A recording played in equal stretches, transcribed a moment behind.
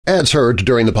Ads heard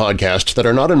during the podcast that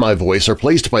are not in my voice are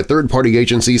placed by third-party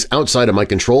agencies outside of my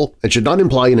control and should not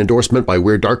imply an endorsement by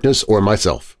Weird Darkness or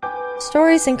myself.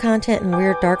 Stories and content in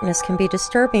Weird Darkness can be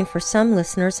disturbing for some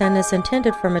listeners and is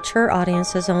intended for mature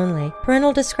audiences only.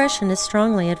 Parental discretion is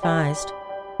strongly advised.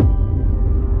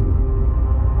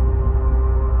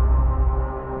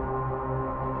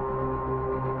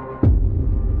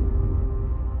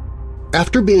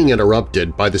 After being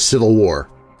interrupted by the Civil War,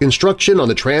 construction on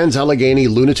the Trans-Allegheny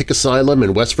Lunatic Asylum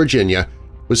in West Virginia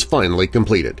was finally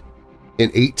completed in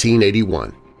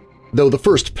 1881, though the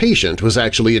first patient was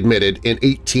actually admitted in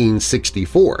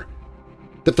 1864.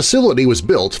 The facility was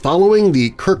built following the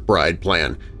Kirkbride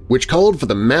Plan, which called for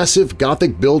the massive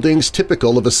Gothic buildings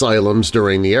typical of asylums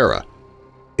during the era.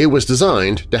 It was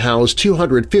designed to house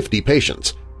 250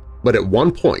 patients, but at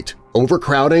one point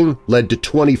overcrowding led to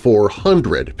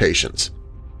 2,400 patients.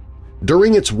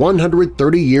 During its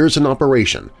 130 years in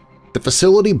operation, the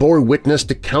facility bore witness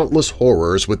to countless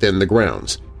horrors within the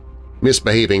grounds.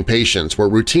 Misbehaving patients were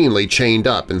routinely chained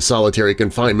up in solitary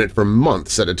confinement for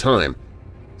months at a time.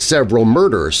 Several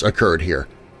murders occurred here,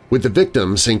 with the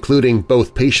victims including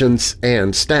both patients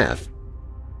and staff.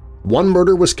 One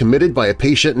murder was committed by a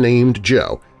patient named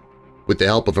Joe. With the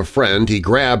help of a friend, he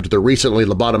grabbed the recently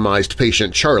lobotomized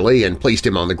patient Charlie and placed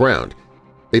him on the ground.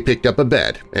 They picked up a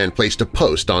bed and placed a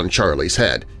post on Charlie's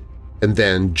head, and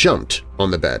then jumped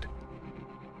on the bed.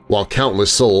 While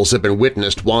countless souls have been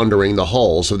witnessed wandering the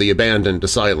halls of the abandoned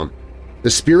asylum,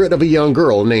 the spirit of a young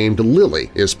girl named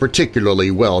Lily is particularly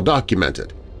well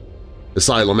documented.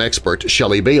 Asylum expert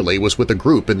Shelley Bailey was with a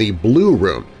group in the Blue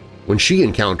Room when she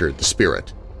encountered the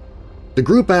spirit. The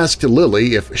group asked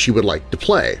Lily if she would like to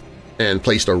play and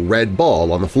placed a red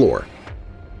ball on the floor.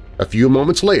 A few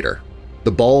moments later, the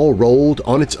ball rolled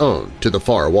on its own to the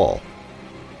far wall.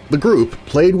 The group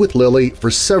played with Lily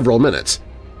for several minutes,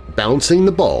 bouncing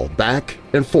the ball back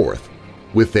and forth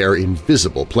with their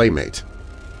invisible playmate.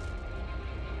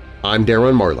 I'm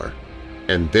Darren Marlar,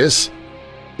 and this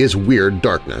is Weird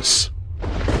Darkness.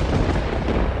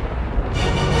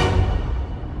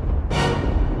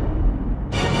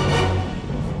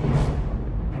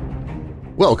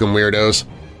 Welcome, Weirdos!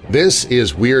 This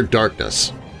is Weird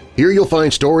Darkness. Here you'll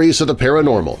find stories of the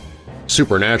paranormal,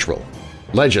 supernatural,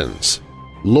 legends,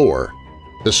 lore,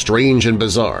 the strange and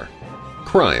bizarre,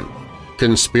 crime,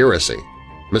 conspiracy,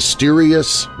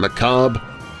 mysterious, macabre,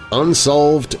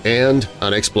 unsolved, and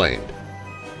unexplained.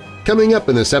 Coming up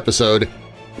in this episode,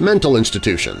 mental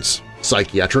institutions,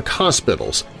 psychiatric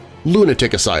hospitals,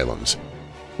 lunatic asylums.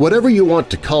 Whatever you want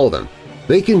to call them,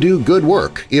 they can do good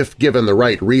work if given the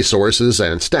right resources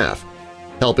and staff,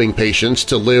 helping patients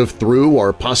to live through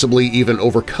or possibly even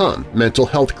overcome mental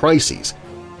health crises.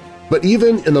 But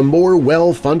even in the more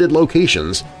well-funded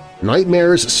locations,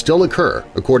 nightmares still occur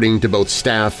according to both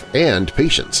staff and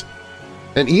patients.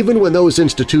 And even when those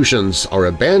institutions are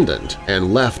abandoned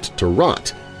and left to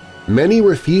rot, many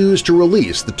refuse to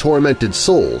release the tormented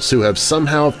souls who have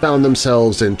somehow found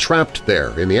themselves entrapped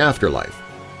there in the afterlife.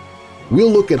 We'll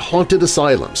look at haunted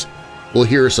asylums. We'll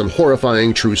hear some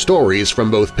horrifying true stories from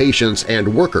both patients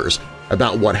and workers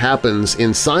about what happens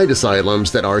inside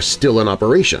asylums that are still in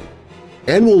operation.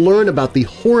 And we'll learn about the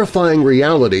horrifying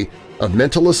reality of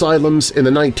mental asylums in the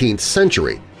 19th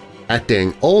century,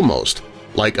 acting almost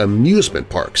like amusement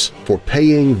parks for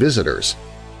paying visitors.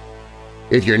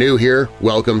 If you're new here,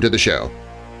 welcome to the show.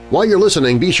 While you're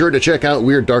listening, be sure to check out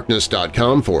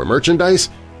WeirdDarkness.com for merchandise,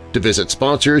 to visit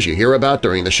sponsors you hear about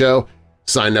during the show,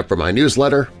 sign up for my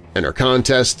newsletter, enter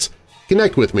contests,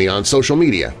 connect with me on social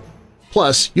media.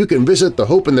 Plus, you can visit the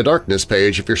Hope in the Darkness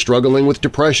page if you're struggling with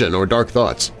depression or dark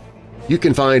thoughts. You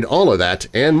can find all of that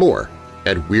and more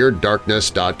at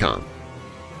WeirdDarkness.com.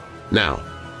 Now,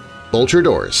 bolt your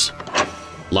doors,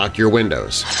 lock your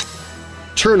windows,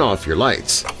 turn off your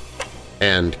lights,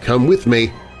 and come with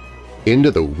me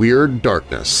into the Weird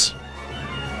Darkness.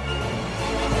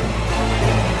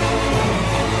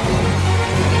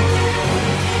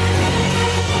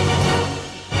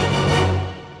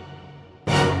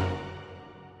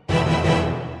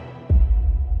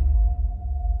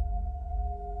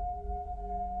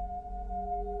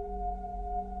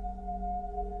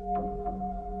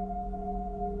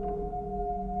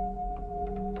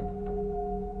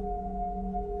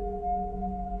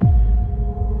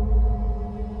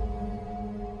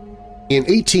 In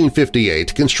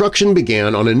 1858, construction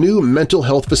began on a new mental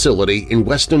health facility in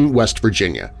Weston, West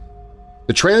Virginia.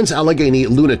 The Trans-Allegheny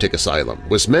Lunatic Asylum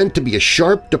was meant to be a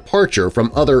sharp departure from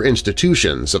other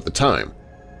institutions of the time.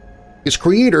 Its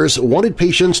creators wanted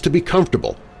patients to be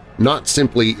comfortable, not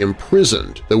simply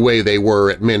imprisoned the way they were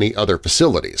at many other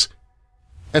facilities.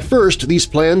 At first, these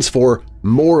plans for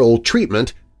moral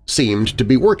treatment seemed to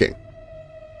be working.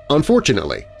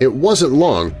 Unfortunately, it wasn't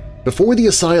long before the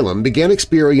asylum began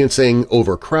experiencing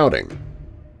overcrowding.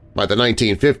 By the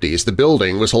 1950s, the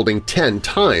building was holding 10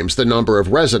 times the number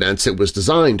of residents it was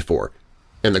designed for,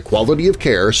 and the quality of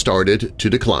care started to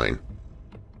decline.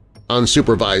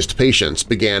 Unsupervised patients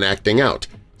began acting out,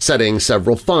 setting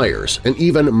several fires and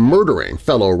even murdering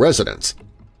fellow residents.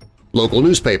 Local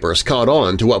newspapers caught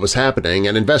on to what was happening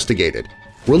and investigated,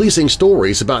 releasing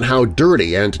stories about how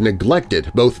dirty and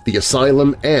neglected both the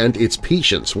asylum and its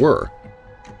patients were.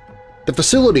 The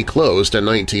facility closed in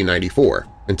 1994,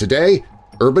 and today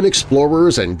urban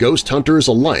explorers and ghost hunters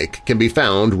alike can be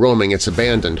found roaming its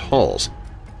abandoned halls.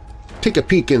 Take a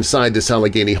peek inside this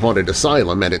Allegheny Haunted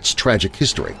Asylum and its tragic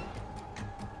history.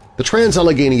 The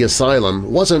Trans-Allegheny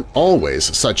Asylum wasn't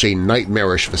always such a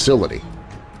nightmarish facility.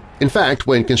 In fact,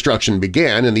 when construction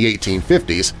began in the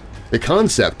 1850s, the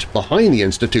concept behind the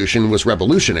institution was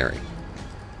revolutionary.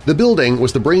 The building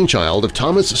was the brainchild of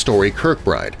Thomas Story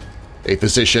Kirkbride, a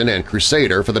physician and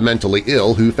crusader for the mentally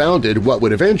ill who founded what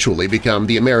would eventually become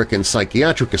the American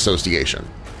Psychiatric Association.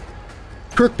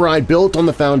 Kirkbride built on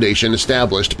the foundation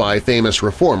established by famous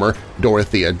reformer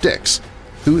Dorothea Dix,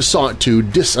 who sought to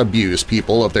disabuse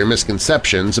people of their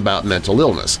misconceptions about mental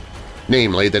illness,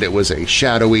 namely that it was a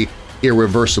shadowy,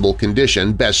 irreversible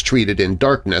condition best treated in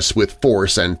darkness with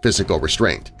force and physical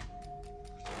restraint.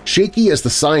 Shaky as the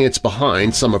science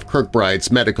behind some of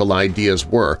Kirkbride's medical ideas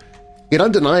were, it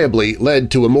undeniably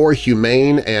led to a more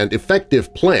humane and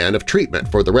effective plan of treatment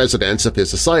for the residents of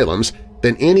his asylums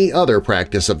than any other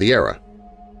practice of the era.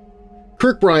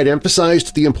 Kirkbride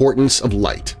emphasized the importance of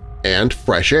light and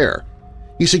fresh air.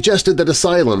 He suggested that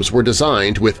asylums were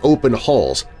designed with open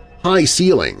halls, high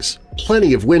ceilings,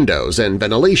 plenty of windows, and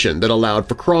ventilation that allowed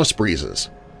for cross breezes.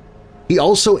 He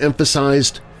also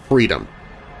emphasized freedom.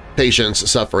 Patients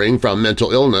suffering from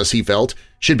mental illness, he felt,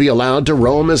 should be allowed to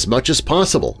roam as much as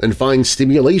possible and find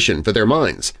stimulation for their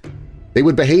minds. They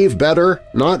would behave better,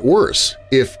 not worse,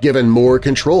 if given more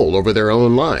control over their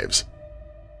own lives.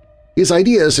 His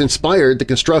ideas inspired the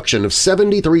construction of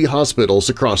 73 hospitals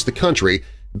across the country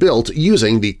built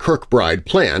using the Kirkbride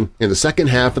plan in the second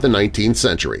half of the 19th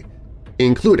century,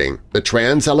 including the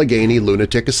Trans-Allegheny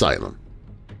Lunatic Asylum.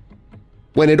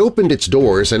 When it opened its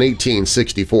doors in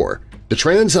 1864, the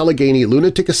Trans-Allegheny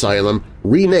Lunatic Asylum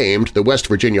renamed the West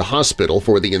Virginia Hospital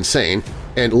for the Insane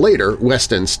and later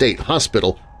Weston State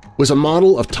Hospital was a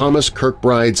model of Thomas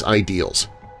Kirkbride's ideals.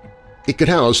 It could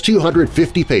house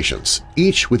 250 patients,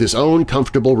 each with his own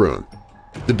comfortable room.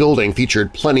 The building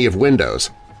featured plenty of windows,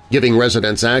 giving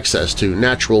residents access to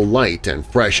natural light and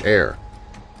fresh air.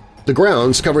 The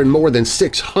grounds covered more than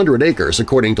 600 acres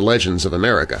according to Legends of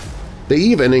America. They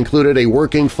even included a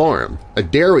working farm, a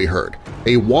dairy herd,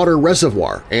 a water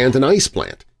reservoir, and an ice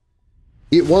plant.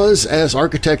 It was, as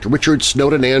architect Richard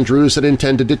Snowden Andrews had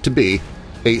intended it to be,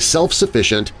 a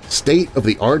self-sufficient,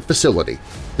 state-of-the-art facility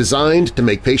designed to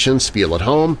make patients feel at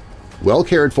home, well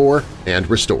cared for, and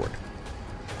restored.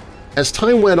 As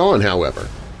time went on, however,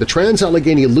 the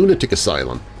Trans-Allegheny Lunatic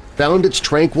Asylum found its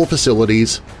tranquil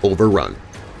facilities overrun.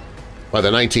 By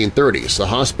the 1930s, the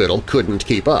hospital couldn't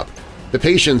keep up. The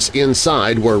patients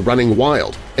inside were running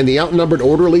wild, and the outnumbered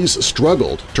orderlies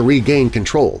struggled to regain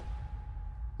control.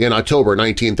 In October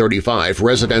 1935,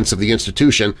 residents of the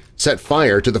institution set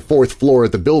fire to the fourth floor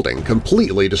of the building,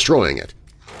 completely destroying it.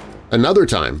 Another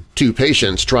time, 2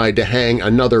 patients tried to hang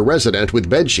another resident with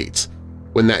bedsheets.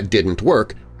 When that didn't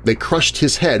work, they crushed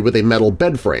his head with a metal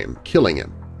bed frame, killing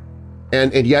him.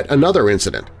 And in yet another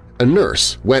incident, a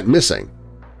nurse went missing,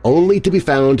 only to be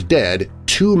found dead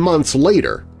 2 months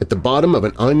later at the bottom of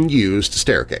an unused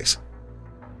staircase.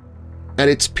 At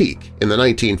its peak in the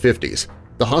 1950s,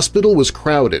 the hospital was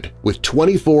crowded with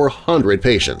 2,400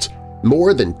 patients,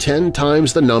 more than 10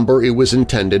 times the number it was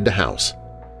intended to house.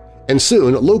 And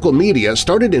soon local media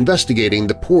started investigating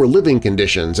the poor living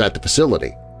conditions at the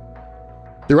facility.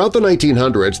 Throughout the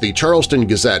 1900s, the Charleston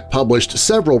Gazette published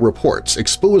several reports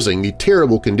exposing the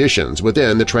terrible conditions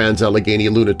within the Trans-Allegheny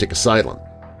Lunatic Asylum.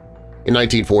 In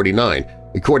 1949,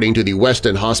 according to the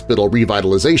Weston Hospital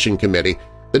Revitalization Committee,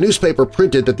 the newspaper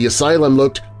printed that the asylum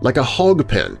looked like a hog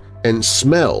pen and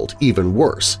smelled even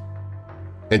worse.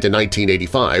 And in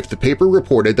 1985, the paper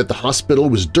reported that the hospital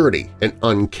was dirty and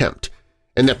unkempt,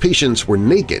 and that patients were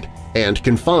naked and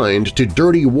confined to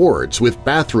dirty wards with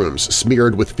bathrooms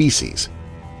smeared with feces.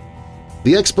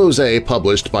 The exposé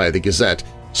published by the Gazette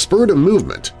spurred a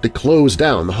movement to close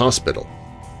down the hospital.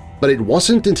 But it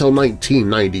wasn't until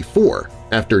 1994,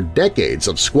 after decades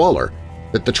of squalor,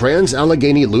 that the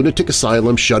Trans-Allegheny Lunatic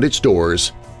Asylum shut its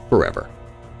doors forever.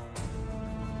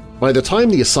 By the time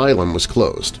the asylum was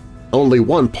closed, only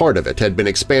one part of it had been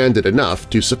expanded enough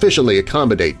to sufficiently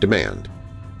accommodate demand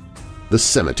 – the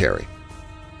cemetery.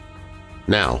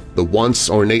 Now, the once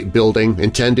ornate building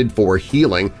intended for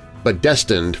healing but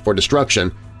destined for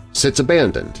destruction sits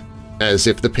abandoned, as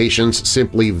if the patients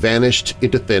simply vanished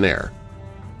into thin air.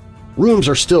 Rooms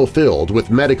are still filled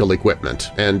with medical equipment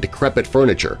and decrepit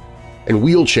furniture, and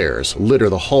wheelchairs litter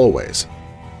the hallways.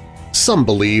 Some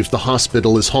believe the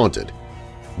hospital is haunted.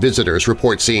 Visitors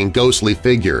report seeing ghostly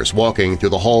figures walking through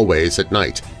the hallways at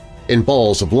night, in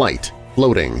balls of light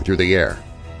floating through the air.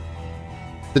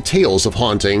 The tales of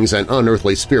hauntings and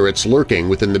unearthly spirits lurking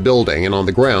within the building and on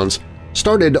the grounds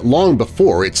started long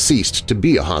before it ceased to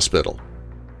be a hospital.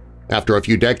 After a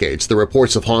few decades, the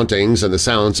reports of hauntings and the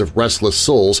sounds of restless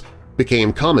souls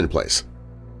became commonplace.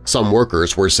 Some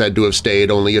workers were said to have stayed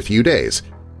only a few days,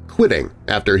 quitting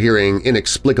after hearing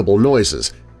inexplicable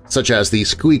noises, such as the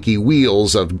squeaky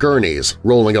wheels of gurneys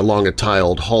rolling along a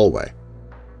tiled hallway.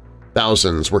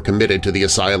 Thousands were committed to the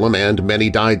asylum and many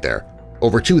died there.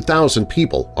 Over 2,000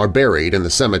 people are buried in the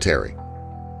cemetery.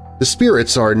 The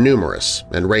spirits are numerous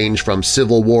and range from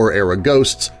Civil War-era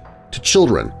ghosts to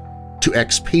children to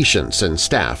ex-patients and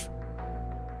staff.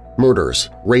 Murderers,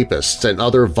 rapists, and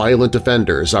other violent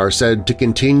offenders are said to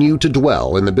continue to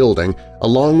dwell in the building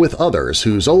along with others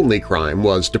whose only crime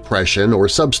was depression or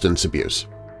substance abuse.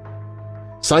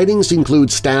 Sightings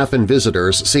include staff and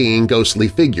visitors seeing ghostly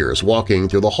figures walking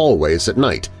through the hallways at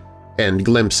night and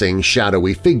glimpsing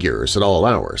shadowy figures at all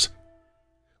hours.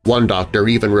 One doctor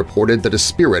even reported that a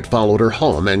spirit followed her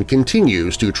home and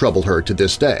continues to trouble her to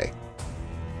this day.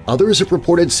 Others have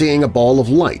reported seeing a ball of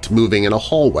light moving in a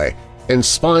hallway and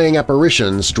spying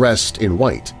apparitions dressed in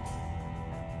white.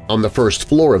 On the first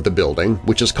floor of the building,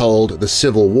 which is called the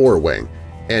Civil War Wing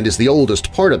and is the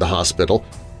oldest part of the hospital,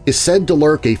 is said to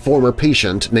lurk a former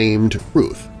patient named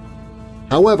Ruth.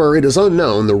 However, it is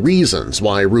unknown the reasons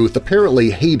why Ruth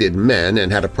apparently hated men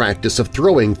and had a practice of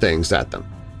throwing things at them.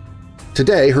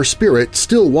 Today, her spirit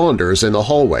still wanders in the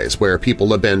hallways where people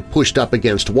have been pushed up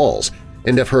against walls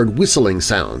and have heard whistling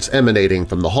sounds emanating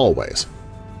from the hallways.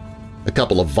 A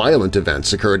couple of violent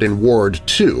events occurred in Ward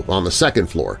 2 on the second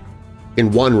floor.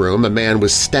 In one room, a man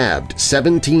was stabbed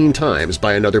 17 times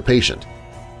by another patient.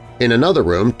 In another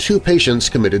room, 2 patients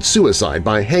committed suicide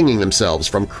by hanging themselves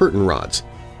from curtain rods.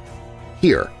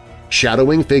 Here,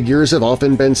 shadowing figures have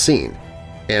often been seen,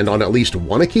 and on at least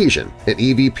one occasion an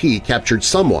EVP captured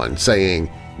someone saying,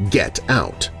 "Get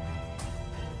out."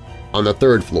 On the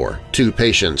third floor, 2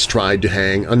 patients tried to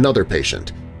hang another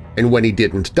patient, and when he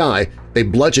didn't die, they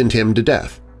bludgeoned him to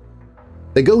death.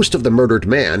 The ghost of the murdered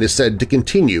man is said to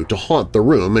continue to haunt the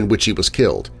room in which he was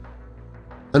killed.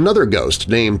 Another ghost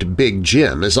named Big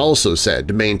Jim is also said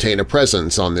to maintain a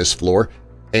presence on this floor,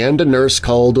 and a nurse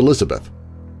called Elizabeth.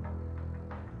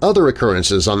 Other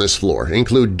occurrences on this floor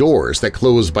include doors that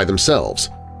close by themselves,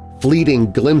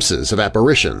 fleeting glimpses of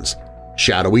apparitions,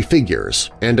 shadowy figures,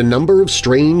 and a number of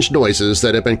strange noises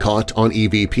that have been caught on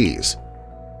EVPs.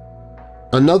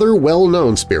 Another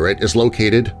well-known spirit is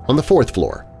located on the 4th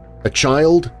floor, a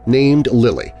child named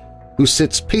Lily, who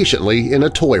sits patiently in a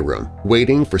toy room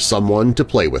waiting for someone to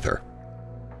play with her.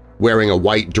 Wearing a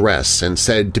white dress and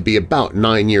said to be about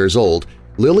 9 years old,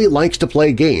 Lily likes to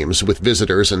play games with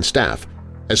visitors and staff,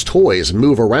 as toys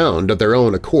move around of their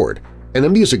own accord and a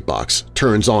music box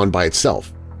turns on by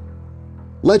itself.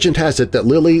 Legend has it that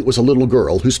Lily was a little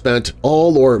girl who spent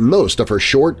all or most of her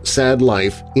short, sad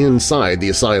life inside the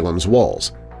asylum's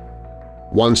walls.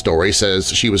 One story says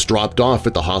she was dropped off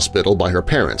at the hospital by her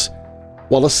parents,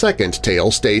 while a second tale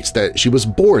states that she was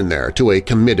born there to a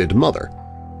committed mother.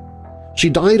 She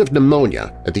died of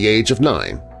pneumonia at the age of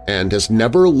 9 and has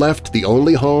never left the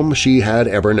only home she had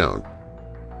ever known.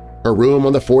 Her room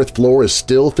on the 4th floor is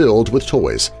still filled with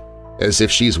toys, as if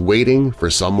she's waiting for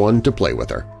someone to play with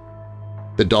her.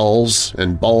 The dolls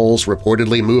and balls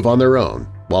reportedly move on their own,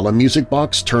 while a music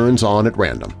box turns on at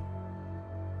random.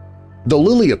 Though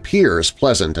Lily appears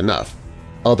pleasant enough,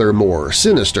 other more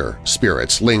sinister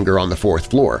spirits linger on the 4th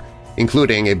floor,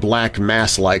 including a black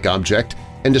mass-like object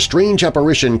and a strange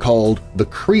apparition called the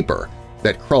Creeper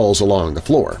that crawls along the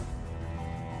floor.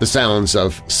 The sounds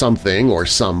of something or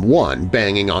someone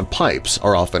banging on pipes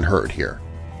are often heard here.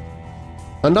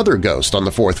 Another ghost on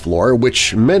the 4th floor,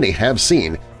 which many have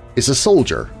seen, is a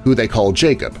soldier who they call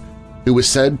Jacob, who is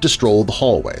said to stroll the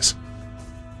hallways.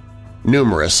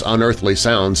 Numerous unearthly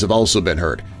sounds have also been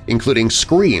heard, including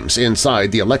screams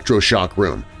inside the electroshock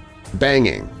room,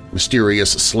 banging,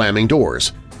 mysterious slamming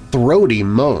doors, throaty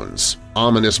moans,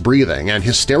 ominous breathing, and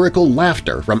hysterical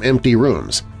laughter from empty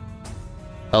rooms.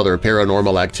 Other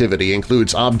paranormal activity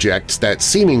includes objects that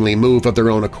seemingly move of their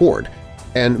own accord,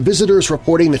 and visitors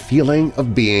reporting the feeling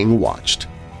of being watched.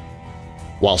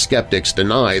 While skeptics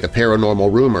deny the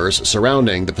paranormal rumors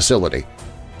surrounding the facility,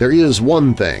 there is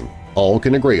one thing all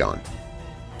can agree on.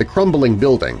 The crumbling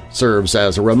building serves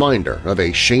as a reminder of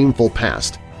a shameful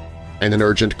past and an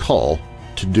urgent call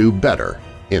to do better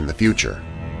in the future.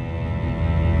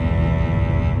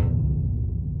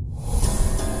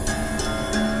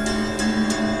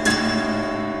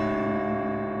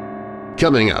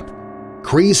 Coming up,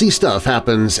 crazy stuff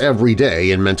happens every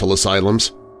day in mental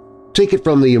asylums. Take it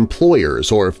from the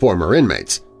employers or former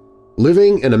inmates.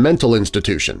 Living in a mental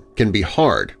institution can be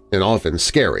hard and often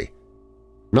scary.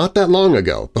 Not that long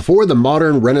ago, before the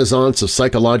modern renaissance of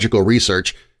psychological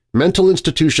research, mental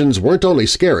institutions weren't only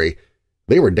scary,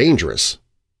 they were dangerous.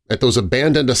 At those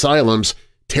abandoned asylums,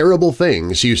 terrible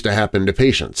things used to happen to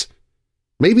patients.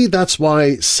 Maybe that's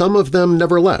why some of them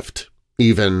never left,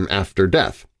 even after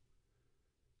death.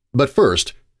 But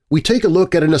first, we take a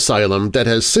look at an asylum that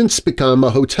has since become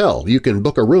a hotel you can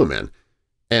book a room in,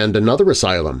 and another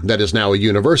asylum that is now a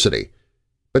university.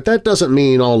 But that doesn't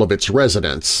mean all of its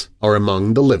residents are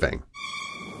among the living.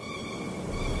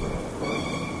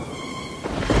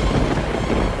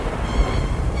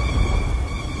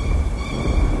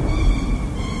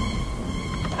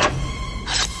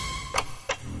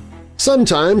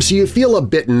 Sometimes you feel a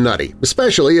bit nutty,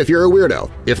 especially if you're a weirdo.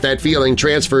 If that feeling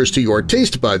transfers to your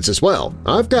taste buds as well,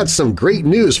 I've got some great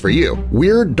news for you.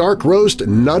 Weird Dark Roast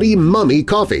Nutty Mummy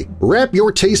Coffee. Wrap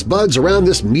your taste buds around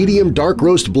this medium dark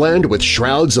roast blend with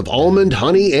shrouds of almond,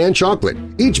 honey, and chocolate.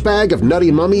 Each bag of Nutty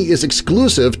Mummy is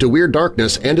exclusive to Weird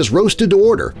Darkness and is roasted to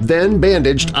order, then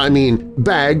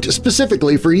bagged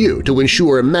specifically for you to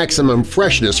ensure maximum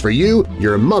freshness for you,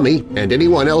 your mummy, and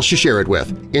anyone else you share it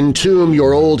with. Entomb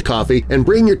your old coffee and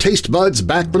bring your taste buds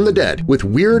back from the dead with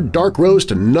Weird Dark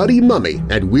Roast Nutty Mummy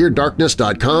at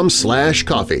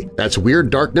WeirdDarkness.com/coffee. That's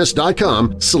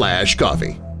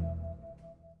WeirdDarkness.com/coffee.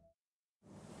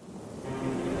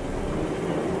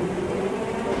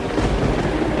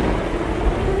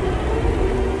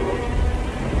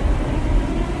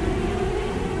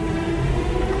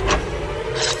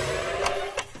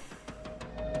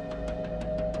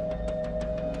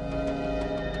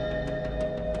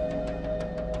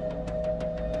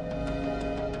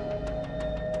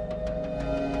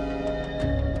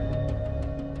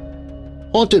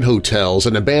 Haunted hotels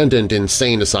and abandoned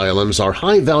insane asylums are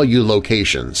high-value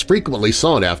locations frequently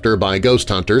sought after by ghost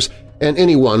hunters and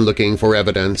anyone looking for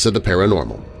evidence of the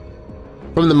paranormal.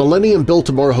 From the Millennium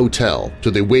Biltmore Hotel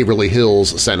to the Waverly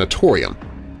Hills Sanatorium,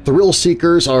 thrill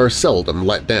seekers are seldom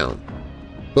let down.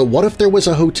 But what if there was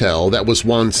a hotel that was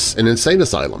once an insane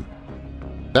asylum?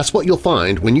 That's what you'll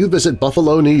find when you visit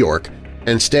Buffalo, New York,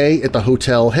 and stay at the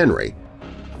Hotel Henry,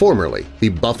 formerly the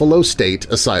Buffalo State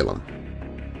Asylum.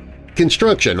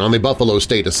 Construction on the Buffalo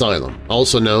State Asylum,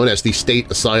 also known as the State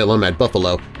Asylum at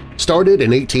Buffalo, started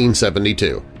in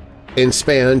 1872 and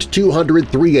spanned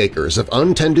 203 acres of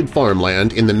untended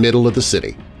farmland in the middle of the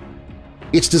city.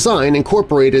 Its design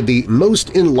incorporated the most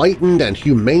enlightened and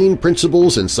humane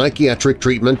principles in psychiatric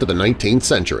treatment of the 19th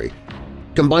century,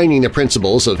 combining the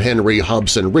principles of Henry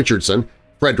Hobson Richardson,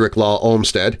 Frederick Law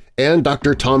Olmsted, and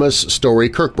Dr. Thomas Story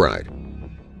Kirkbride.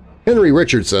 Henry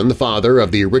Richardson, the father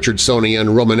of the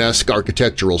Richardsonian Romanesque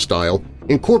architectural style,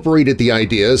 incorporated the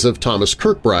ideas of Thomas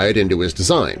Kirkbride into his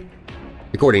design.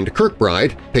 According to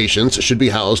Kirkbride, patients should be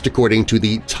housed according to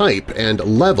the type and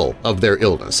level of their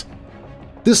illness.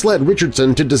 This led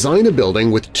Richardson to design a building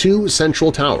with 2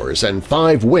 central towers and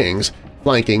 5 wings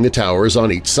flanking the towers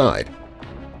on each side.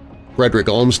 Frederick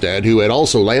Olmsted, who had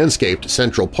also landscaped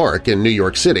Central Park in New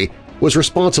York City, was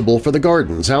responsible for the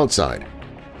gardens outside.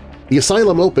 The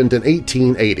asylum opened in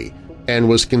 1880 and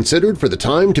was considered for the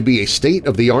time to be a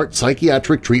state-of-the-art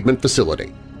psychiatric treatment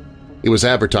facility. It was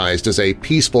advertised as a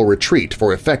peaceful retreat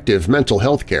for effective mental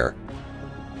health care.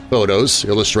 Photos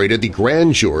illustrated the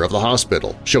grandeur of the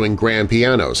hospital, showing grand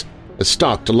pianos, a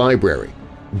stocked library,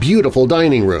 beautiful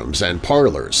dining rooms and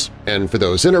parlors, and for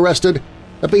those interested,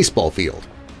 a baseball field.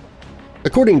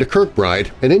 According to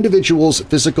Kirkbride, an individual's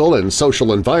physical and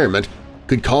social environment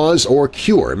could cause or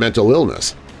cure mental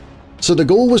illness. So the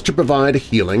goal was to provide a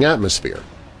healing atmosphere.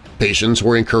 Patients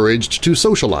were encouraged to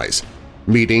socialize,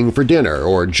 meeting for dinner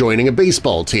or joining a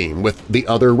baseball team with the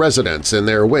other residents in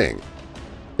their wing.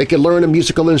 They could learn a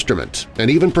musical instrument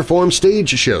and even perform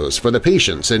stage shows for the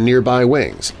patients in nearby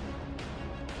wings.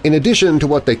 In addition to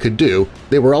what they could do,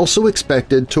 they were also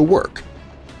expected to work.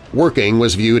 Working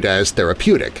was viewed as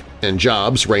therapeutic, and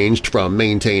jobs ranged from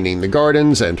maintaining the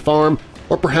gardens and farm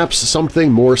or perhaps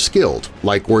something more skilled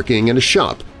like working in a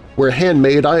shop where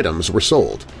handmade items were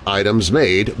sold, items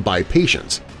made by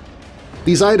patients.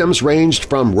 These items ranged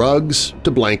from rugs to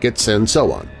blankets and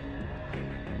so on.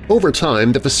 Over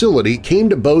time, the facility came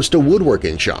to boast a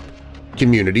woodworking shop,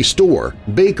 community store,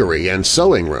 bakery, and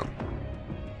sewing room.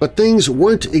 But things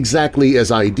weren't exactly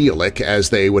as idyllic as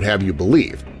they would have you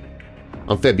believe.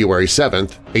 On February 7,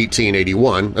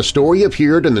 1881, a story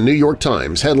appeared in the New York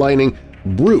Times headlining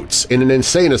 "Brutes in an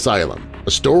Insane Asylum,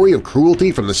 a story of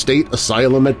cruelty from the State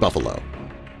Asylum at Buffalo."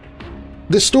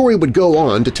 This story would go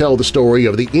on to tell the story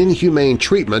of the inhumane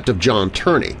treatment of John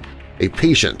Turney, a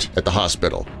patient at the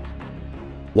hospital.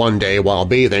 One day while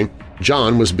bathing,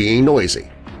 John was being noisy.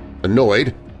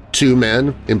 Annoyed, two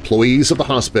men, employees of the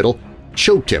hospital,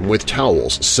 choked him with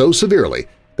towels so severely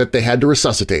that they had to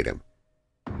resuscitate him.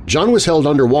 John was held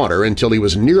underwater until he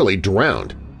was nearly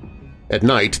drowned. At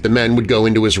night, the men would go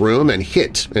into his room and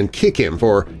hit and kick him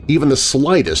for even the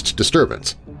slightest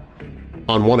disturbance.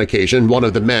 On one occasion, one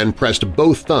of the men pressed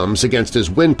both thumbs against his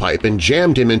windpipe and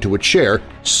jammed him into a chair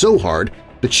so hard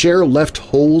the chair left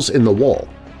holes in the wall.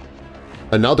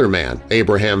 Another man,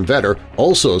 Abraham Vetter,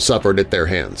 also suffered at their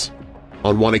hands.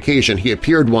 On one occasion, he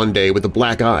appeared one day with a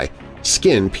black eye,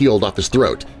 skin peeled off his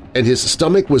throat, and his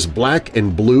stomach was black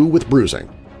and blue with bruising.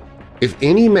 If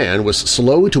any man was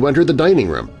slow to enter the dining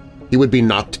room, he would be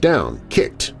knocked down,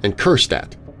 kicked, and cursed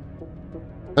at.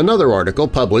 Another article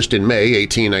published in May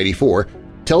 1894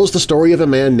 tells the story of a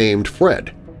man named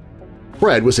Fred.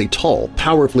 Fred was a tall,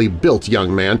 powerfully built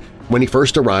young man when he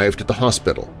first arrived at the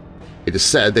hospital. It is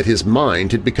said that his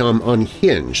mind had become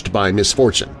unhinged by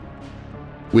misfortune.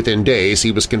 Within days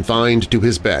he was confined to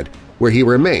his bed, where he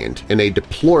remained in a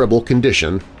deplorable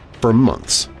condition for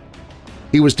months.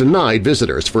 He was denied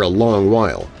visitors for a long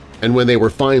while, and when they were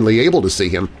finally able to see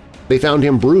him, they found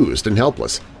him bruised and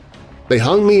helpless. "They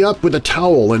hung me up with a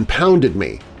towel and pounded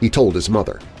me," he told his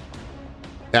mother.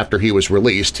 After he was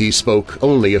released, he spoke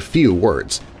only a few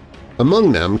words,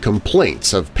 among them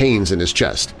complaints of pains in his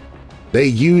chest. "They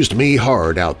used me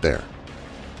hard out there."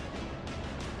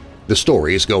 The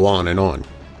stories go on and on.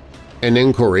 An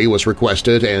inquiry was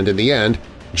requested, and in the end,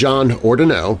 John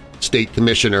Ordonneau, state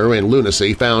commissioner in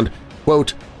lunacy, found,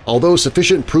 quote, "Although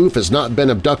sufficient proof has not been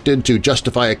abducted to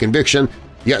justify a conviction,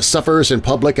 yet suffers in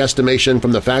public estimation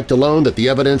from the fact alone that the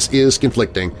evidence is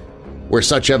conflicting. Where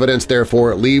such evidence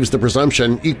therefore leaves the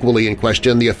presumption equally in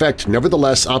question, the effect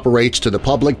nevertheless operates to the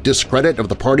public discredit of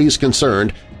the parties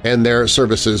concerned, and their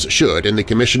services should, in the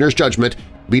Commissioner's judgment,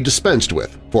 be dispensed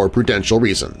with for prudential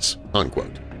reasons."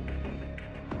 Unquote.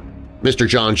 Mr.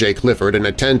 John J. Clifford, an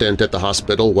attendant at the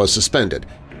hospital, was suspended,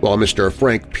 while Mr.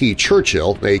 Frank P.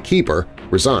 Churchill, a keeper,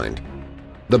 resigned.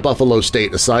 The Buffalo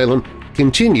State Asylum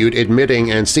continued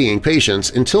admitting and seeing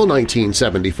patients until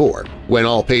 1974, when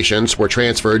all patients were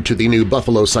transferred to the new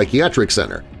Buffalo Psychiatric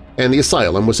Center and the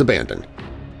asylum was abandoned.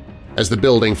 As the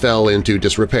building fell into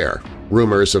disrepair,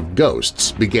 rumors of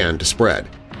ghosts began to spread.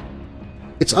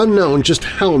 It's unknown just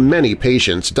how many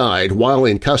patients died while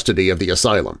in custody of the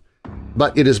asylum,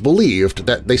 but it is believed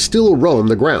that they still roam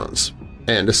the grounds,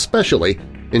 and especially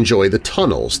enjoy the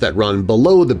tunnels that run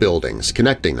below the buildings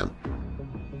connecting them.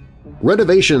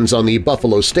 Renovations on the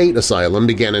Buffalo State Asylum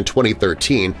began in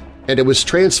 2013, and it was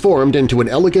transformed into an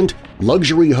elegant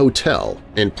luxury hotel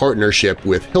in partnership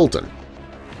with Hilton.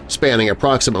 Spanning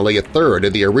approximately a third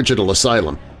of the original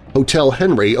asylum, Hotel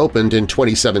Henry opened in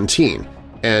 2017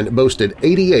 and boasted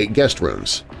 88 guest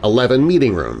rooms, 11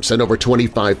 meeting rooms, and over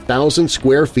 25,000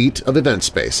 square feet of event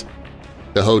space.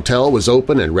 The hotel was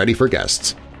open and ready for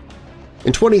guests.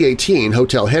 In 2018,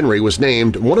 Hotel Henry was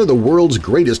named one of the world's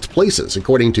greatest places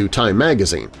according to Time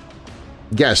magazine.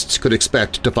 Guests could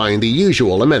expect to find the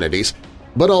usual amenities,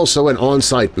 but also an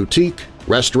on-site boutique,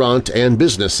 restaurant, and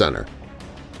business center.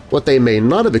 What they may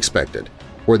not have expected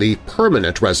were the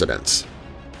permanent residents,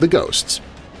 the ghosts.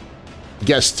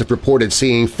 Guests have reported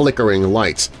seeing flickering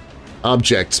lights,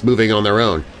 objects moving on their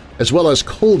own, as well as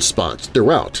cold spots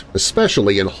throughout,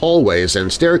 especially in hallways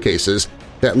and staircases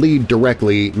that lead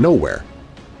directly nowhere.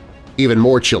 Even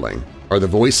more chilling are the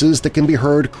voices that can be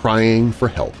heard crying for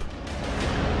help.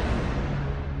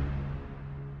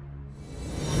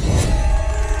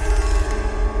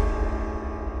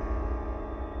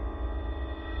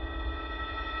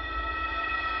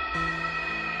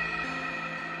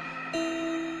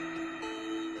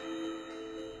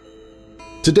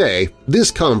 Today, this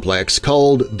complex,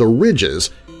 called the Ridges,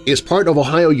 is part of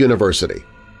Ohio University,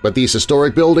 but these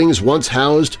historic buildings once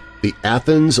housed the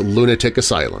Athens Lunatic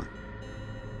Asylum.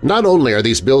 Not only are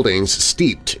these buildings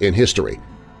steeped in history,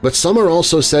 but some are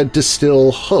also said to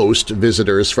still host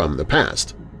visitors from the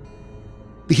past.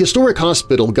 The historic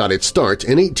hospital got its start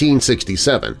in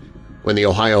 1867 when the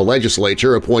Ohio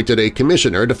legislature appointed a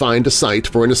commissioner to find a site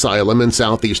for an asylum in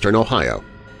southeastern Ohio.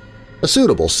 A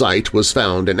suitable site was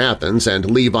found in Athens,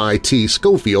 and Levi T.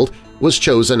 Schofield was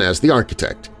chosen as the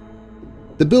architect.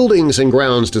 The buildings and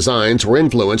grounds designs were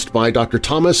influenced by Dr.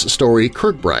 Thomas Story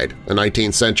Kirkbride, a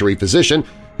 19th-century physician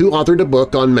who authored a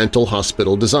book on mental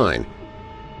hospital design.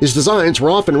 His designs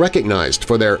were often recognized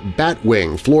for their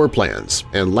bat-wing floor plans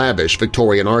and lavish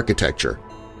Victorian architecture.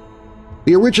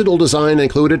 The original design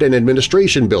included an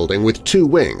administration building with 2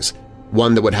 wings,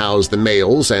 one that would house the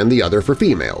males and the other for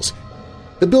females.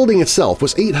 The building itself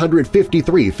was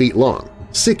 853 feet long,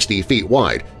 60 feet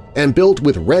wide, and built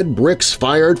with red bricks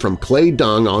fired from clay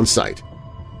dung on site.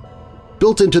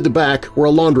 Built into the back were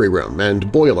a laundry room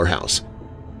and boiler house.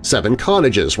 7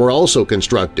 cottages were also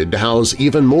constructed to house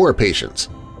even more patients.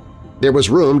 There was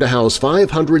room to house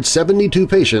 572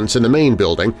 patients in the main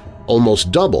building,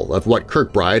 almost double of what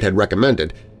Kirkbride had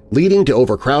recommended, leading to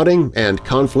overcrowding and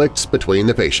conflicts between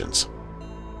the patients.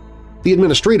 The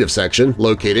administrative section,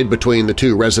 located between the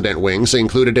 2 resident wings,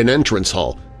 included an entrance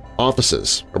hall,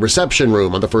 offices, a reception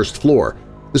room on the first floor,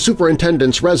 the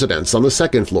superintendent's residence on the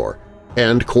second floor,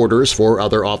 and quarters for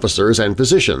other officers and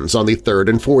physicians on the third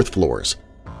and fourth floors.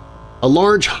 A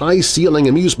large high-ceiling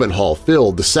amusement hall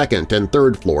filled the second and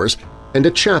third floors, and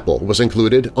a chapel was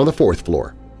included on the fourth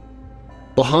floor.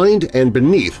 Behind and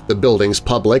beneath the building's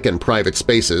public and private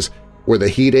spaces were the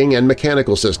heating and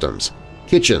mechanical systems,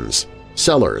 kitchens,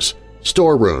 cellars,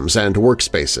 storerooms, and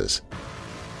workspaces.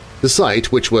 The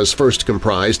site, which was first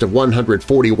comprised of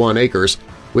 141 acres,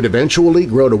 would eventually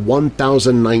grow to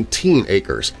 1,019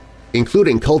 acres,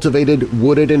 including cultivated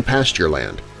wooded and pasture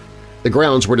land. The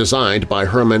grounds were designed by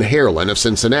Herman Harlan of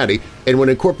Cincinnati and would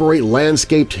incorporate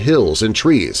landscaped hills and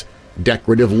trees,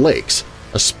 decorative lakes,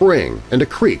 a spring, and a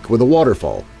creek with a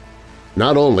waterfall.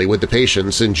 Not only would the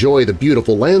patients enjoy the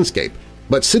beautiful landscape,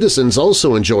 but citizens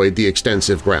also enjoyed the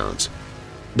extensive grounds.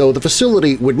 Though the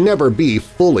facility would never be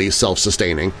fully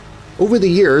self-sustaining, over the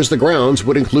years the grounds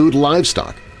would include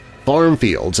livestock, farm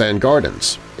fields and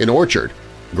gardens, an orchard,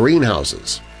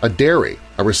 greenhouses, a dairy,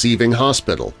 a receiving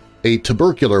hospital, a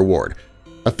tubercular ward,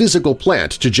 a physical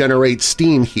plant to generate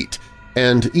steam heat,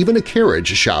 and even a carriage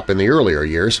shop in the earlier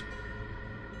years.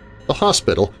 The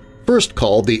hospital, first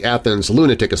called the Athens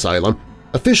Lunatic Asylum,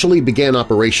 officially began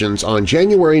operations on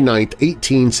January 9,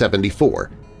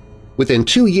 1874. Within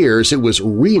 2 years, it was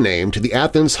renamed the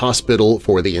Athens Hospital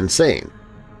for the Insane.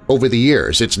 Over the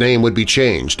years, its name would be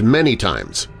changed many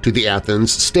times to the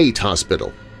Athens State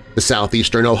Hospital, the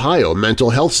Southeastern Ohio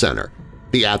Mental Health Center,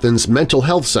 the Athens Mental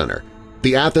Health Center,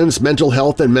 the Athens Mental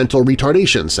Health and Mental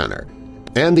Retardation Center,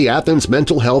 and the Athens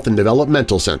Mental Health and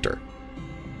Developmental Center.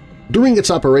 During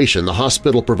its operation, the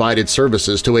hospital provided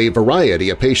services to a variety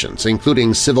of patients,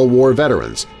 including Civil War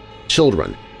veterans,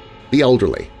 children, the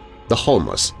elderly, the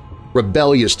homeless,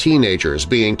 rebellious teenagers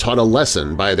being taught a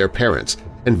lesson by their parents,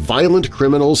 and violent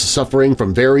criminals suffering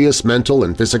from various mental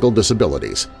and physical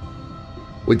disabilities.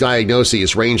 With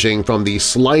diagnoses ranging from the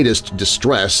slightest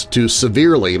distress to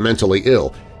severely mentally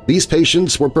ill, these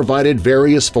patients were provided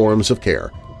various forms of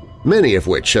care, many of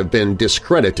which have been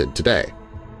discredited today.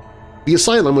 The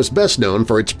asylum was best known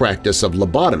for its practice of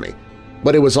lobotomy,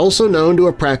 but it was also known to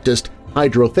have practiced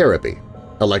hydrotherapy,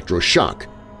 electroshock,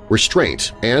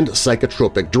 restraint, and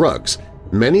psychotropic drugs,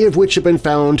 many of which have been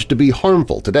found to be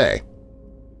harmful today.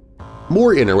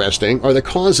 More interesting are the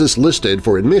causes listed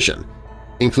for admission,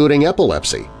 including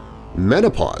epilepsy,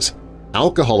 menopause,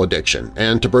 alcohol addiction,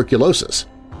 and tuberculosis.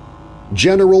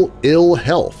 General ill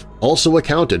health also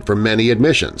accounted for many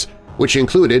admissions, which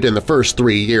included in the first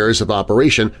 3 years of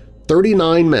operation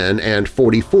 39 men and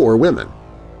 44 women.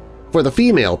 For the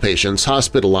female patients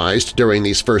hospitalized during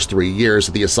these first 3 years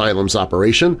of the asylum's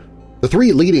operation, the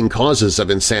 3 leading causes of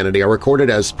insanity are recorded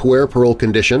as puerperal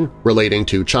condition relating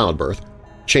to childbirth,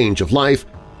 change of life,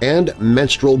 and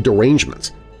menstrual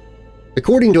derangements.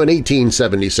 According to an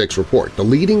 1876 report, the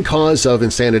leading cause of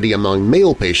insanity among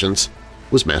male patients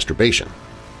was masturbation.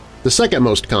 The second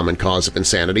most common cause of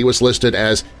insanity was listed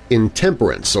as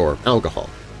intemperance or alcohol.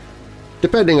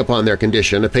 Depending upon their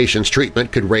condition, a patient's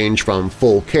treatment could range from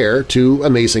full care to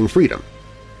amazing freedom.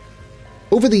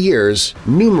 Over the years,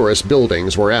 numerous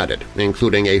buildings were added,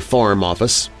 including a farm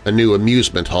office, a new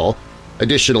amusement hall,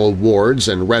 additional wards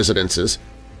and residences,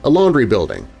 a laundry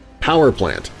building, power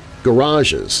plant,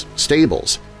 garages,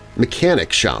 stables,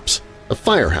 mechanic shops, a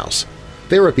firehouse,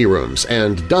 therapy rooms,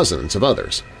 and dozens of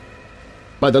others.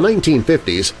 By the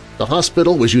 1950s, the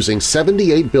hospital was using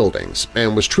 78 buildings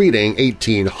and was treating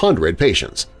 1,800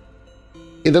 patients.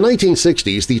 In the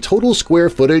 1960s, the total square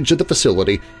footage of the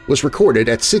facility was recorded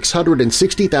at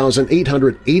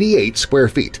 660,888 square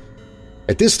feet.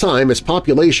 At this time, its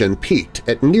population peaked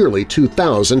at nearly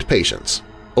 2,000 patients,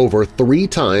 over 3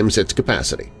 times its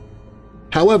capacity.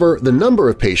 However, the number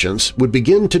of patients would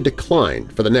begin to decline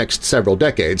for the next several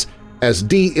decades as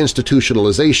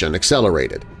deinstitutionalization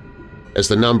accelerated. As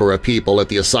the number of people at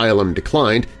the asylum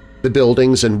declined, the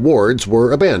buildings and wards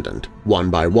were abandoned one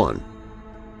by one.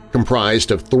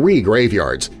 Comprised of 3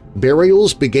 graveyards,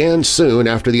 burials began soon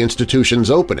after the institution's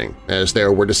opening, as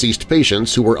there were deceased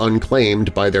patients who were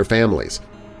unclaimed by their families.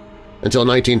 Until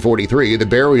 1943, the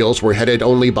burials were headed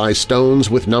only by stones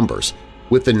with numbers,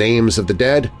 with the names of the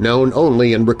dead known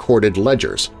only in recorded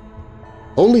ledgers.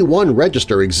 Only one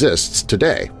register exists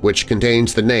today, which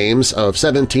contains the names of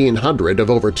 1,700 of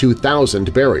over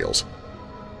 2,000 burials.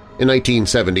 In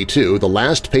 1972, the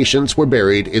last patients were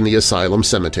buried in the asylum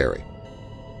cemetery.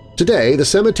 Today, the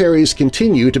cemeteries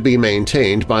continue to be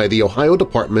maintained by the Ohio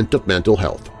Department of Mental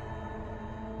Health.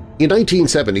 In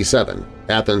 1977,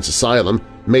 Athens Asylum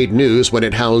made news when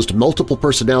it housed multiple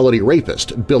personality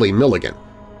rapist Billy Milligan.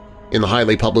 In the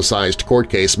highly publicized court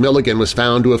case, Milligan was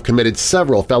found to have committed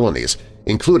several felonies,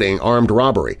 including armed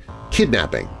robbery,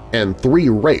 kidnapping, and 3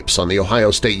 rapes on the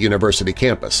Ohio State University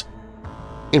campus.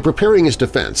 In preparing his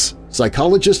defense,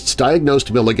 psychologists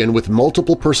diagnosed Milligan with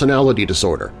multiple personality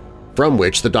disorder, from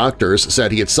which the doctors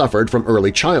said he had suffered from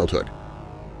early childhood.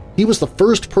 He was the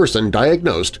first person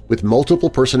diagnosed with multiple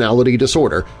personality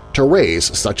disorder to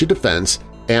raise such a defense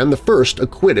and the first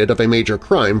acquitted of a major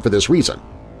crime for this reason.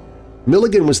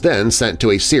 Milligan was then sent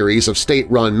to a series of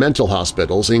state-run mental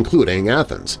hospitals, including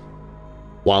Athens.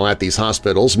 While at these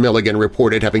hospitals, Milligan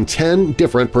reported having 10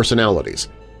 different personalities.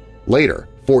 Later,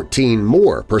 14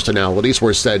 more personalities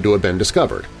were said to have been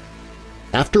discovered.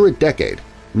 After a decade,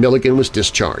 Milligan was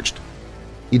discharged.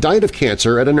 He died of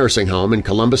cancer at a nursing home in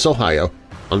Columbus, Ohio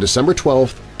on December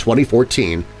 12,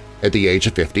 2014, at the age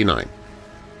of 59.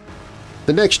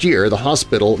 The next year, the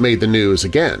hospital made the news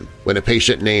again when a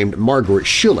patient named Margaret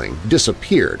Schilling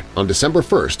disappeared on December 1,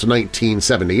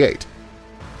 1978.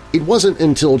 It wasn't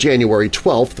until January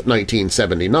 12,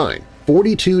 1979,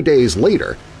 42 days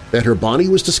later, that her body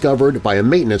was discovered by a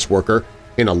maintenance worker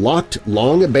in a locked,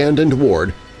 long-abandoned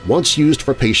ward once used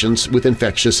for patients with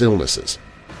infectious illnesses.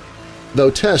 Though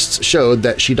tests showed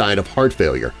that she died of heart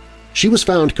failure, she was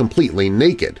found completely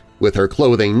naked, with her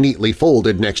clothing neatly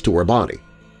folded next to her body.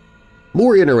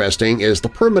 More interesting is the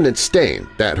permanent stain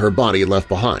that her body left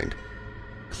behind.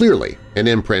 Clearly, an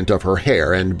imprint of her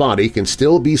hair and body can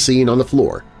still be seen on the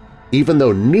floor, even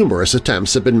though numerous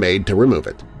attempts have been made to remove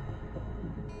it.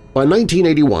 By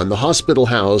 1981, the hospital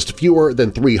housed fewer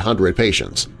than 300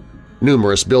 patients.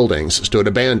 Numerous buildings stood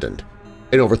abandoned,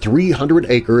 and over 300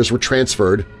 acres were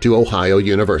transferred to Ohio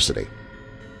University.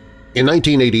 In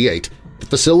 1988, the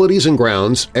facilities and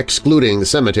grounds, excluding the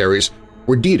cemeteries,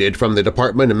 were deeded from the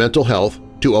Department of Mental Health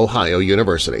to Ohio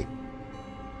University.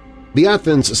 The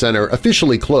Athens Center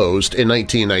officially closed in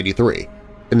 1993,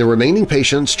 and the remaining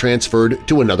patients transferred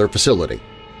to another facility.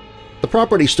 The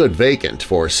property stood vacant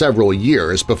for several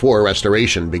years before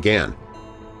restoration began.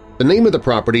 The name of the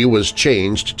property was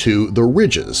changed to The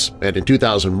Ridges, and in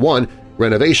 2001,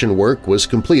 renovation work was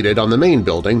completed on the main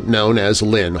building known as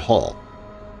Lynn Hall.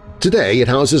 Today it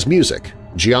houses music,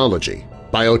 geology,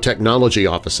 biotechnology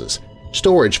offices,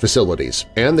 storage facilities,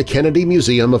 and the Kennedy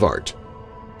Museum of Art.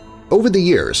 Over the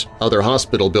years, other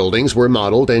hospital buildings were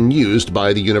modeled and used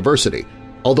by the university,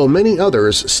 although many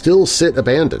others still sit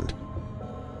abandoned.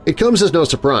 It comes as no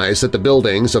surprise that the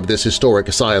buildings of this historic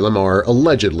asylum are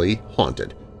allegedly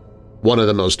haunted. One of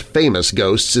the most famous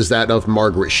ghosts is that of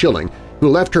Margaret Schilling, who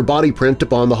left her body print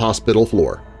upon the hospital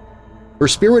floor. Her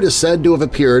spirit is said to have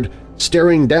appeared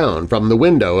staring down from the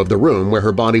window of the room where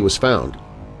her body was found.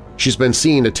 She's been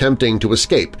seen attempting to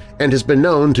escape and has been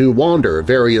known to wander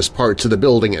various parts of the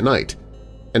building at night.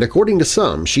 And according to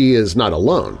some, she is not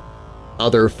alone.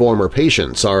 Other former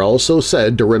patients are also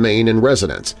said to remain in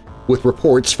residence, with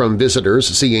reports from visitors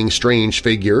seeing strange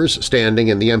figures standing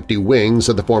in the empty wings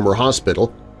of the former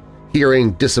hospital,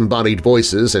 hearing disembodied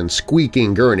voices and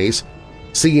squeaking gurneys,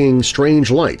 seeing strange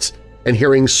lights, and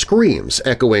hearing screams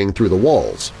echoing through the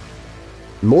walls.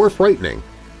 More frightening,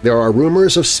 there are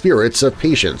rumors of spirits of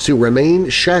patients who remain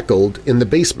shackled in the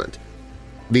basement.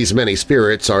 These many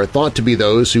spirits are thought to be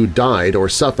those who died or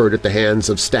suffered at the hands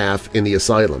of staff in the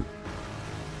asylum.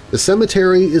 The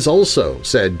cemetery is also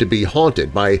said to be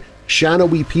haunted by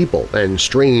shadowy people and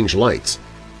strange lights.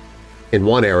 In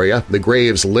one area, the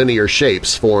grave's linear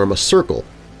shapes form a circle,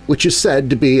 which is said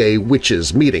to be a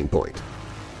witch's meeting point.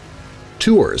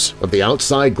 Tours of the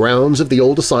outside grounds of the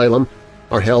old asylum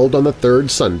are held on the third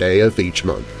Sunday of each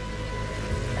month.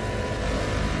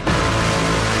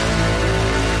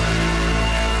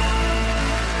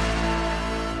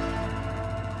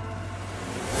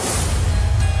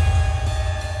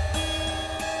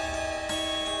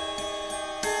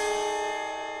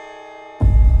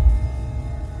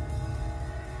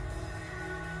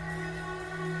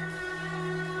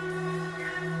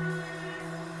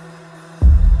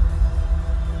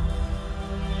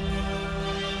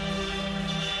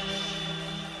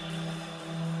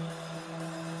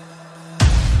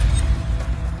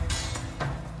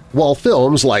 While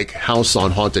films like House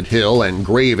on Haunted Hill and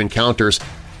Grave Encounters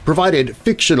provided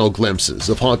fictional glimpses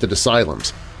of haunted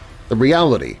asylums, the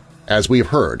reality, as we've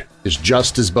heard, is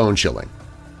just as bone-chilling.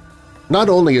 Not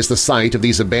only is the sight of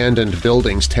these abandoned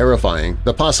buildings terrifying,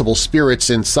 the possible spirits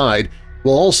inside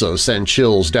will also send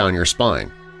chills down your spine.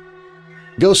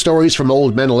 Ghost stories from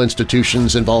old mental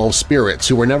institutions involve spirits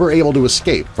who were never able to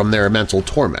escape from their mental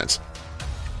torments.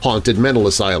 Haunted mental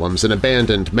asylums and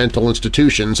abandoned mental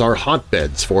institutions are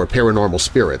hotbeds for paranormal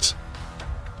spirits.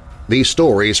 These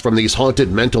stories from these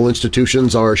haunted mental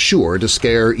institutions are sure to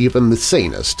scare even the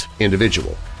sanest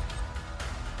individual.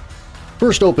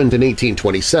 First opened in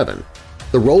 1827,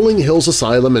 the Rolling Hills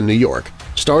Asylum in New York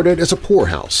started as a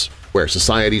poorhouse where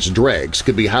society's dregs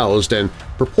could be housed and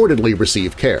purportedly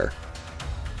receive care.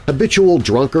 Habitual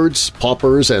drunkards,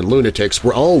 paupers, and lunatics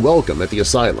were all welcome at the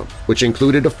asylum, which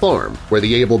included a farm where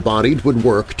the able-bodied would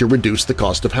work to reduce the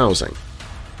cost of housing.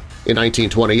 In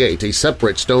 1928, a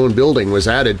separate stone building was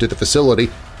added to the facility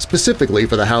specifically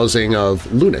for the housing of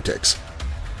lunatics.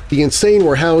 The insane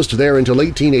were housed there until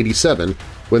 1887,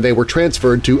 when they were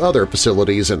transferred to other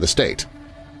facilities in the state.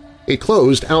 It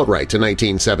closed outright in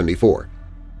 1974.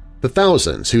 The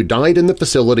thousands who died in the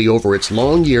facility over its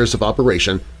long years of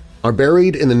operation are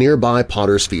buried in the nearby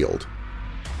Potter's Field.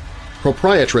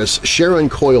 Proprietress Sharon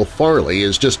Coyle Farley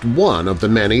is just one of the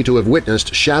many to have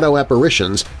witnessed shadow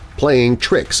apparitions playing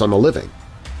tricks on the living.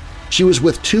 She was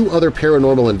with two other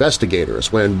paranormal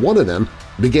investigators when one of them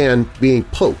began being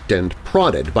poked and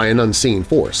prodded by an unseen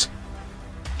force.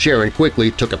 Sharon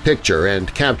quickly took a picture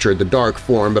and captured the dark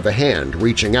form of a hand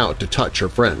reaching out to touch her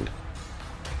friend.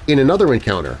 In another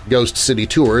encounter, Ghost City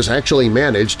Tours actually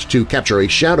managed to capture a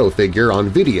shadow figure on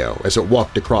video as it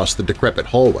walked across the decrepit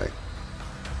hallway.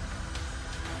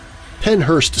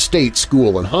 Penhurst State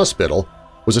School and Hospital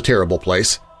was a terrible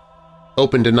place.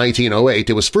 Opened in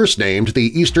 1908, it was first named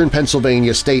the Eastern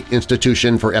Pennsylvania State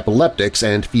Institution for Epileptics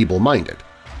and Feeble-Minded.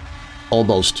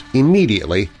 Almost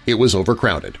immediately, it was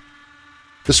overcrowded.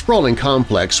 The sprawling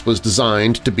complex was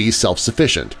designed to be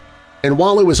self-sufficient, and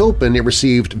while it was open it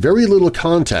received very little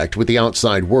contact with the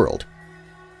outside world.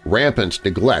 Rampant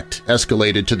neglect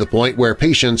escalated to the point where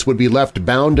patients would be left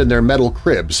bound in their metal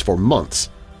cribs for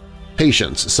months.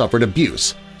 Patients suffered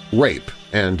abuse, rape,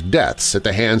 and deaths at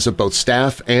the hands of both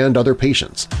staff and other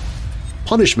patients.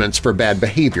 Punishments for bad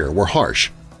behavior were harsh.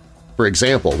 For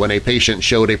example, when a patient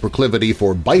showed a proclivity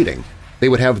for biting, they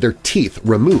would have their teeth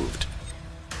removed.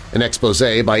 An expose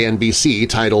by NBC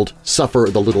titled "Suffer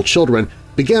the Little Children"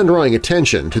 began drawing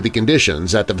attention to the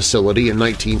conditions at the facility in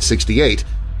 1968,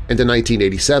 and in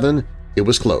 1987 it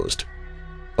was closed.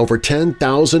 Over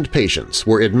 10,000 patients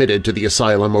were admitted to the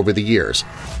asylum over the years,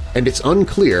 and it's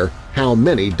unclear how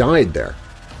many died there.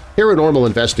 Paranormal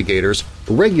investigators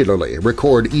regularly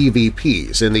record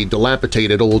EVPs in the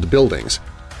dilapidated old buildings,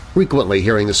 frequently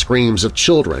hearing the screams of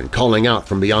children calling out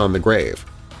from beyond the grave.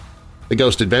 The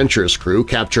Ghost Adventures crew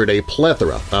captured a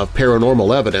plethora of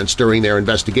paranormal evidence during their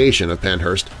investigation of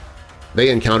Penhurst. They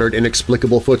encountered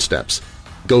inexplicable footsteps,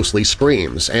 ghostly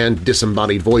screams, and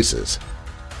disembodied voices.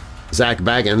 Zach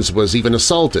Baggins was even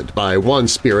assaulted by one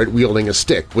spirit wielding a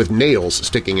stick with nails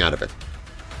sticking out of it.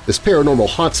 This paranormal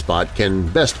hotspot can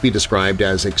best be described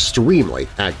as extremely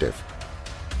active.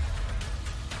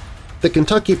 The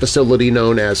Kentucky facility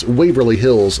known as Waverly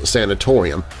Hills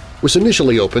Sanatorium was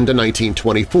initially opened in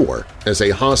 1924 as a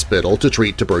hospital to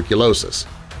treat tuberculosis.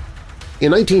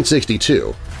 In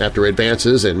 1962, after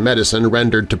advances in medicine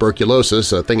rendered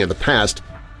tuberculosis a thing of the past,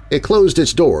 it closed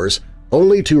its doors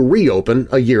only to reopen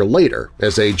a year later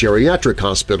as a geriatric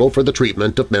hospital for the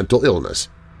treatment of mental illness.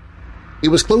 It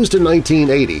was closed in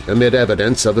 1980 amid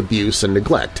evidence of abuse and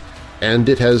neglect, and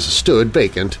it has stood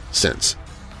vacant since,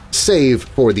 save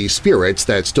for the spirits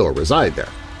that still reside there.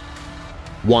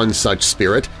 One such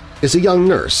spirit is a young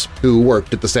nurse who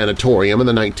worked at the sanatorium in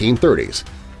the 1930s.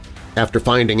 After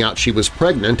finding out she was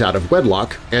pregnant out of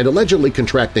wedlock and allegedly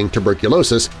contracting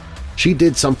tuberculosis, she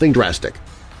did something drastic.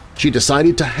 She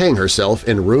decided to hang herself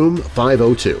in room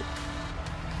 502.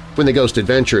 When the Ghost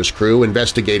Adventures crew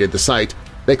investigated the site,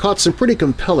 they caught some pretty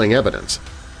compelling evidence.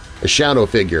 A shadow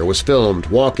figure was filmed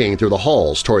walking through the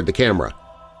halls toward the camera.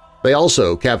 They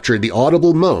also captured the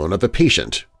audible moan of a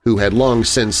patient who had long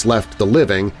since left the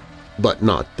living but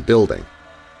not the building.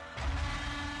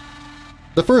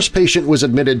 The first patient was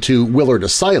admitted to Willard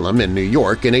Asylum in New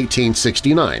York in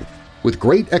 1869 with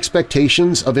great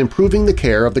expectations of improving the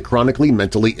care of the chronically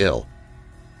mentally ill.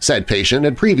 Said patient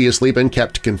had previously been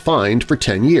kept confined for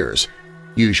 10 years,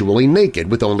 usually naked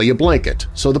with only a blanket,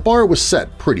 so the bar was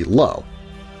set pretty low.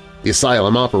 The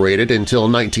asylum operated until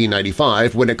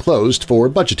 1995 when it closed for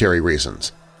budgetary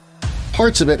reasons.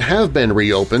 parts of it have been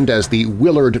reopened as the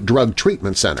Willard Drug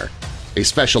Treatment Center, a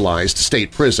specialized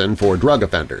state prison for drug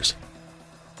offenders.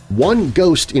 One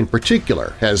ghost in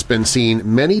particular has been seen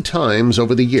many times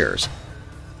over the years.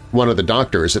 One of the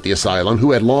doctors at the asylum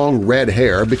who had long red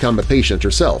hair became a patient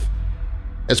herself.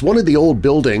 As one of the old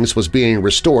buildings was being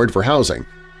restored for housing,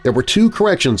 there were 2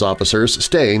 corrections officers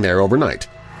staying there overnight.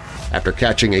 After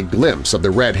catching a glimpse of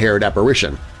the red-haired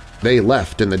apparition, they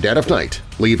left in the dead of night,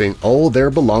 leaving all their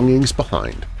belongings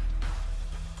behind.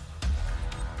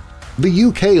 The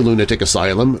UK lunatic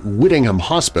asylum, Whittingham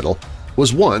Hospital,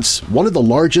 was once one of the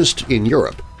largest in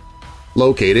Europe.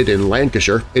 Located in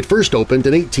Lancashire, it first opened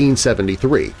in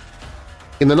 1873.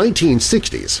 In the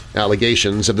 1960s,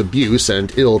 allegations of abuse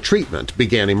and ill treatment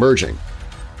began emerging.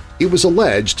 It was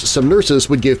alleged some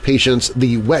nurses would give patients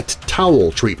the wet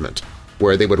towel treatment,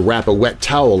 where they would wrap a wet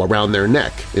towel around their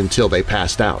neck until they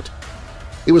passed out.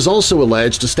 It was also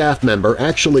alleged a staff member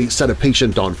actually set a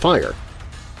patient on fire.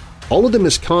 All of the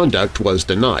misconduct was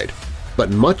denied,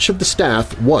 but much of the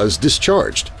staff was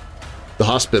discharged. The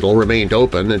hospital remained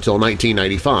open until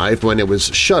 1995 when it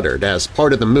was shuttered as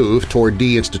part of the move toward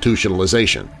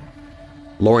deinstitutionalization.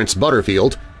 Lawrence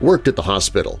Butterfield worked at the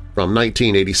hospital from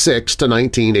 1986 to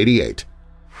 1988.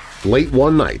 Late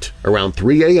one night, around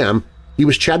 3 a.m., he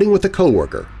was chatting with a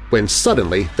coworker when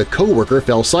suddenly the coworker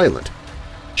fell silent.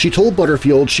 She told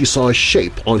Butterfield she saw a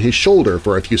shape on his shoulder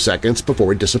for a few seconds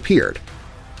before it disappeared.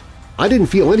 "I didn't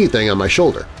feel anything on my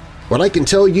shoulder, but I can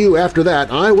tell you after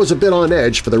that I was a bit on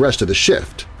edge for the rest of the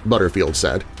shift," Butterfield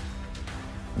said.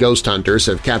 Ghost hunters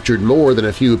have captured more than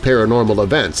a few paranormal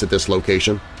events at this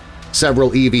location.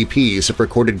 Several EVPs have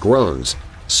recorded groans,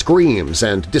 screams,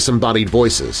 and disembodied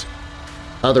voices.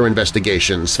 Other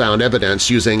investigations found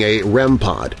evidence using a REM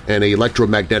pod, an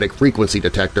electromagnetic frequency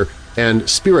detector, and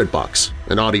Spirit Box,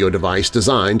 an audio device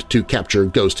designed to capture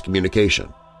ghost communication.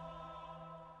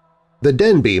 The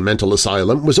Denbigh Mental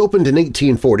Asylum was opened in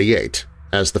 1848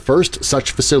 as the first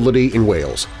such facility in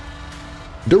Wales.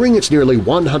 During its nearly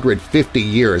 150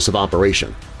 years of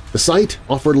operation, the site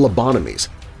offered lobotomies,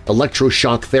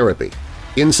 electroshock therapy,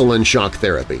 insulin shock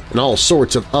therapy, and all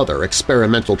sorts of other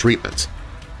experimental treatments.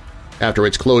 After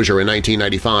its closure in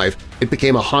 1995, it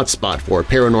became a hotspot for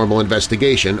paranormal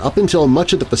investigation up until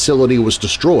much of the facility was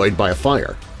destroyed by a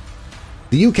fire.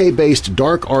 The UK-based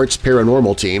Dark Arts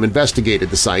Paranormal team investigated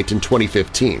the site in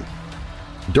 2015.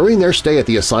 During their stay at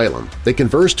the asylum, they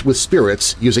conversed with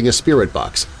spirits using a spirit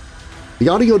box. The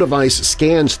audio device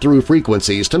scans through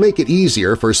frequencies to make it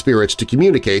easier for spirits to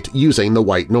communicate using the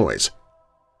white noise.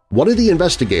 One of the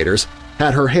investigators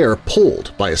had her hair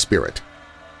pulled by a spirit.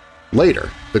 Later,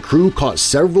 the crew caught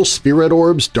several spirit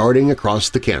orbs darting across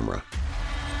the camera.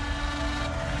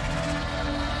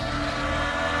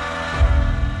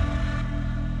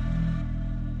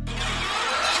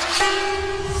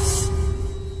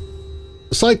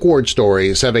 Psych ward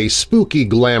stories have a spooky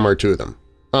glamour to them,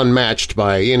 unmatched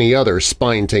by any other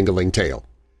spine-tingling tale.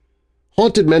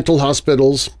 Haunted mental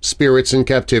hospitals, spirits in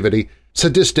captivity,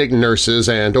 sadistic nurses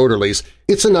and orderlies –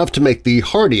 it's enough to make the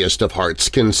hardiest of hearts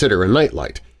consider a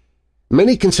nightlight.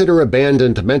 Many consider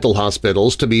abandoned mental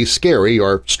hospitals to be scary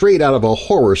or straight out of a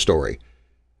horror story.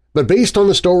 But based on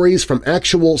the stories from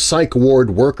actual psych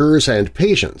ward workers and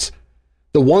patients,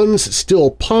 the ones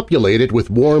still populated with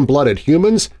warm-blooded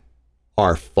humans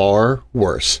are far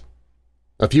worse.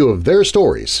 A few of their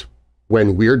stories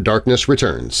when Weird Darkness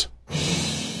returns.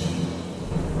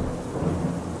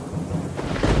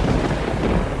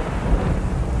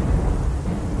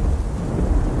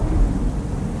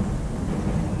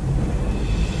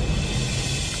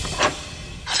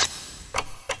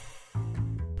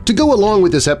 To go along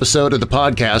with this episode of the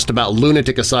podcast about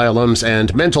lunatic asylums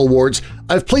and mental wards,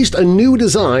 I've placed a new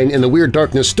design in the Weird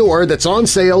Darkness store that's on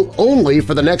sale only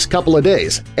for the next couple of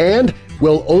days and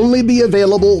will only be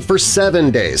available for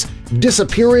 7 days,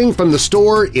 disappearing from the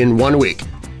store in 1 week.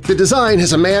 The design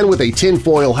has a man with a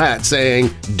tinfoil hat saying,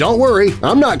 "Don't worry,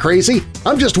 I'm not crazy,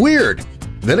 I'm just weird."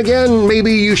 Then again,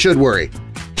 maybe you should worry.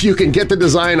 You can get the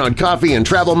design on coffee and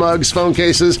travel mugs, phone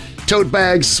cases, tote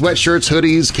bags, sweatshirts,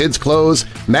 hoodies, kids' clothes,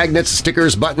 magnets,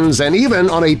 stickers, buttons, and even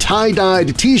on a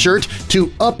tie-dyed t-shirt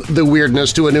to up the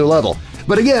weirdness to a new level.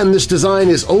 But again, this design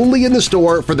is only in the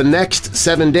store for the next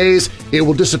 7 days. It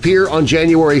will disappear on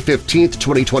January 15th,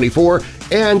 2024,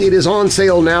 and it is on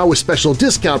sale now with special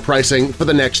discount pricing for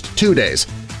the next 2 days.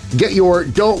 Get your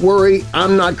 "Don't worry,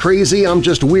 I'm not crazy, I'm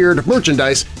just weird"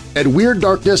 merchandise at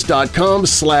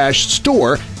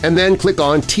WeirdDarkness.com/store and then click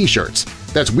on T-shirts.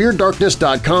 That's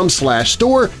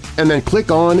WeirdDarkness.com/store and then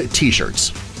click on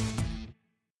T-shirts.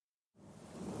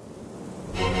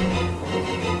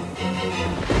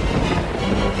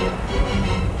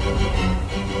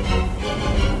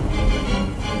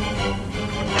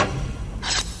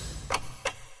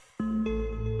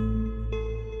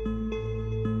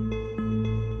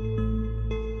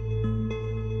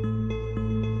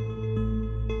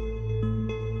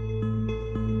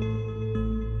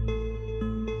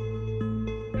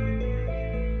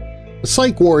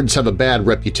 Psych wards have a bad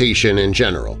reputation in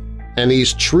general, and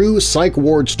these true psych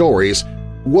ward stories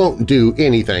won't do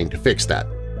anything to fix that.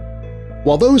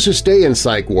 While those who stay in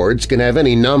psych wards can have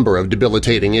any number of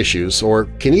debilitating issues or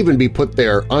can even be put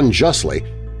there unjustly,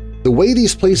 the way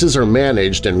these places are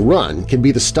managed and run can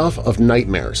be the stuff of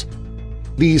nightmares.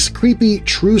 These creepy,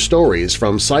 true stories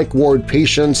from psych ward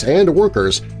patients and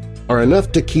workers are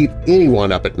enough to keep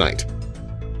anyone up at night.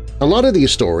 A lot of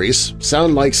these stories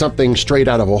sound like something straight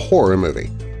out of a horror movie.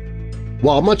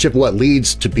 While much of what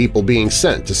leads to people being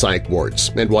sent to psych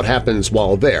wards and what happens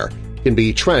while there can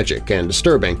be tragic and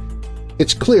disturbing,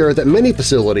 it's clear that many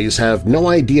facilities have no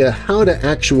idea how to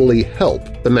actually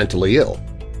help the mentally ill.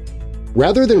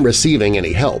 Rather than receiving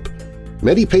any help,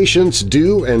 many patients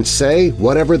do and say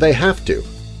whatever they have to,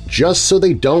 just so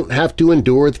they don't have to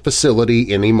endure the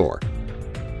facility anymore.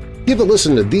 Give a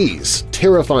listen to these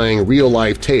terrifying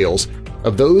real-life tales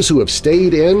of those who have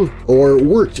stayed in or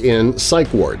worked in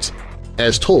psych wards,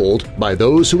 as told by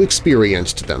those who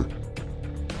experienced them.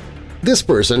 This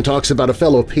person talks about a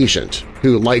fellow patient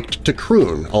who liked to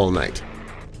croon all night.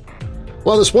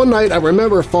 Well, this one night I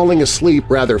remember falling asleep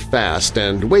rather fast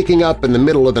and waking up in the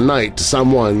middle of the night to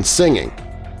someone singing.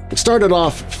 It started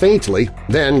off faintly,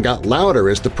 then got louder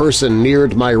as the person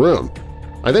neared my room.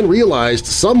 I then realized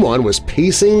someone was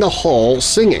pacing the hall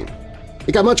singing.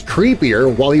 It got much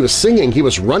creepier. While he was singing, he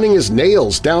was running his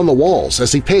nails down the walls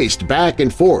as he paced back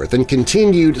and forth and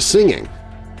continued singing.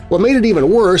 What made it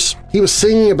even worse, he was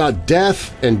singing about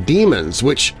death and demons,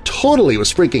 which totally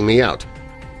was freaking me out.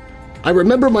 I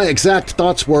remember my exact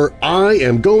thoughts were, "I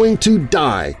am going to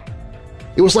die."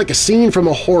 It was like a scene from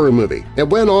a horror movie. It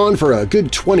went on for a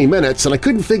good 20 minutes and I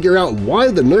couldn't figure out why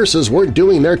the nurses weren't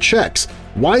doing their checks,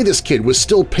 why this kid was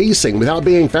still pacing without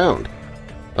being found.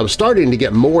 I was starting to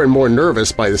get more and more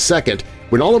nervous by the second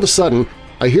when all of a sudden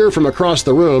I hear from across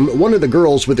the room one of the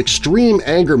girls with extreme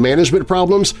anger management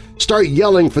problems start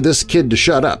yelling for this kid to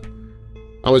shut up.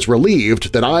 I was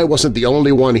relieved that I wasn't the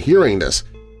only one hearing this,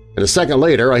 and a second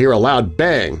later I hear a loud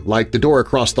bang like the door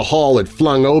across the hall had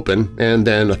flung open and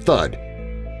then a thud.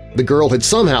 The girl had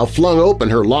somehow flung open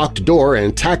her locked door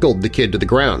and tackled the kid to the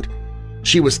ground.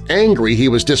 She was angry he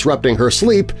was disrupting her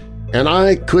sleep, and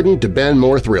I couldn't have been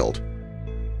more thrilled.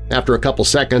 After a couple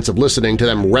seconds of listening to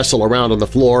them wrestle around on the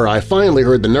floor, I finally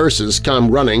heard the nurses come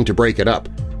running to break it up.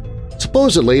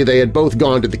 Supposedly, they had both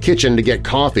gone to the kitchen to get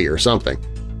coffee or something.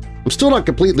 I'm still not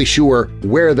completely sure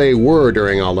where they were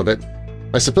during all of it.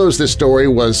 I suppose this story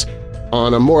was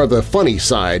on a more of the funny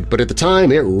side, but at the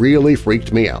time it really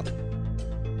freaked me out.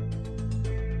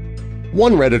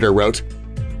 One Redditor wrote,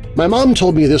 "My mom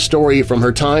told me this story from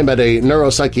her time at a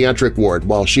neuropsychiatric ward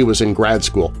while she was in grad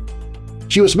school.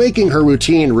 She was making her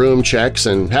routine room checks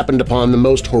and happened upon the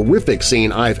most horrific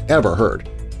scene I've ever heard.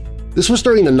 This was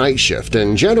during the night shift,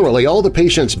 and generally all the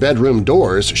patients' bedroom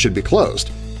doors should be closed.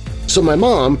 So my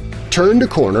mom turned a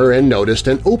corner and noticed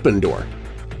an open door.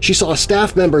 She saw a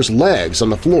staff member's legs on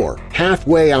the floor,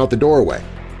 halfway out the doorway.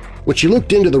 When she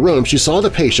looked into the room, she saw the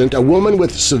patient, a woman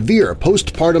with severe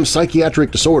postpartum psychiatric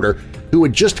disorder who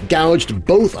had just gouged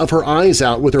both of her eyes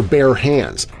out with her bare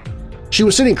hands. She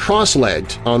was sitting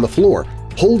cross-legged on the floor,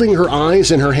 holding her eyes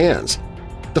in her hands.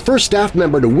 The first staff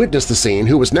member to witness the scene,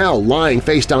 who was now lying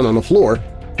face down on the floor,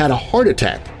 had a heart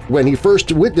attack when he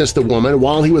first witnessed the woman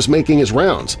while he was making his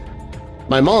rounds.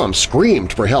 My mom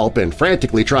screamed for help and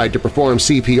frantically tried to perform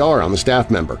CPR on the staff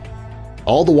member.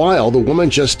 All the while, the woman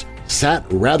just sat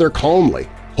rather calmly,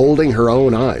 holding her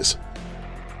own eyes."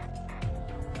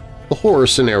 The horror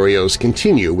scenarios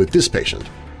continue with this patient.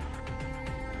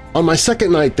 "On my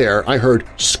second night there, I heard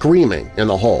screaming in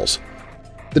the halls.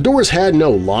 The doors had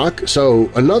no lock, so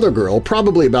another girl,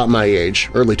 probably about my age,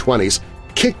 early 20s,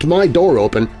 kicked my door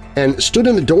open and stood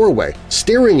in the doorway,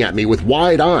 staring at me with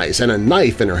wide eyes and a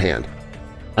knife in her hand.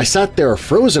 I sat there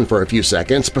frozen for a few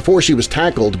seconds before she was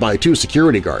tackled by 2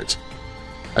 security guards.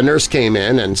 A nurse came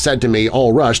in and said to me,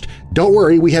 all rushed, 'Don't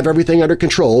worry, we have everything under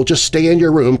control, just stay in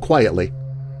your room quietly.'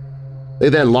 They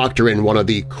then locked her in one of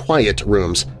the quiet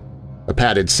rooms, a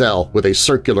padded cell with a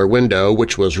circular window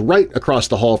which was right across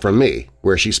the hall from me,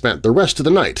 where she spent the rest of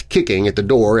the night kicking at the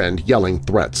door and yelling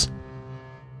threats."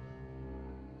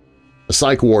 A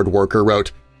psych ward worker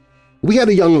wrote, "We had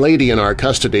a young lady in our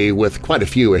custody with quite a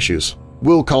few issues.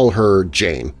 We'll call her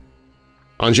Jane.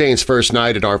 On Jane's first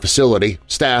night at our facility,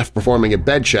 staff performing a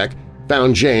bed check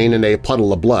found Jane in a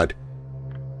puddle of blood.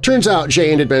 Turns out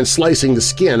Jane had been slicing the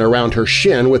skin around her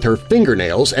shin with her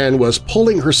fingernails and was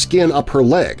pulling her skin up her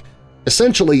leg,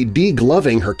 essentially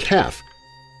degloving her calf.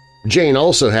 Jane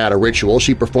also had a ritual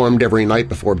she performed every night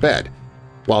before bed.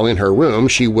 While in her room,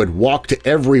 she would walk to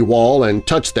every wall and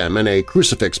touch them in a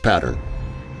crucifix pattern.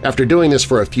 After doing this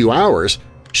for a few hours,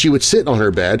 she would sit on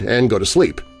her bed and go to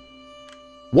sleep.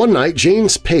 One night,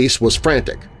 Jane's pace was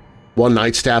frantic. One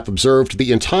night, staff observed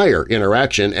the entire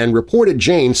interaction and reported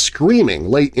Jane screaming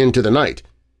late into the night.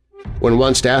 When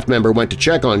one staff member went to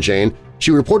check on Jane,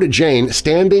 she reported Jane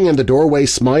standing in the doorway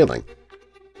smiling.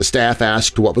 The staff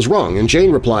asked what was wrong, and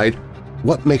Jane replied,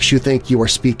 "What makes you think you are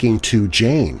speaking to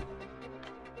Jane?"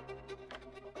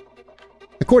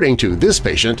 According to this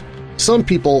patient, some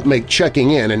people make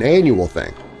checking in an annual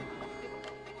thing.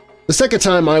 The second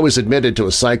time I was admitted to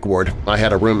a psych ward, I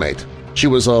had a roommate. She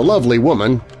was a lovely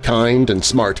woman, kind and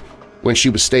smart, when she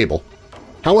was stable.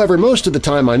 However, most of the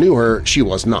time I knew her, she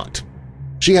was not.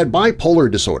 She had bipolar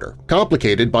disorder,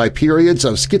 complicated by periods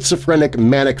of schizophrenic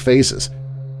manic phases.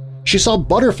 She saw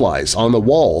butterflies on the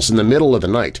walls in the middle of the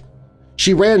night.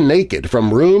 She ran naked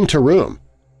from room to room.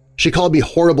 She called me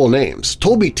horrible names,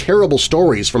 told me terrible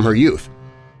stories from her youth.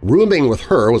 Rooming with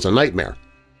her was a nightmare.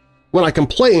 When I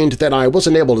complained that I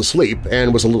wasn't able to sleep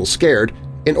and was a little scared,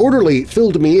 an orderly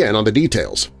filled me in on the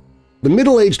details. The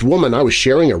middle-aged woman I was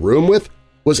sharing a room with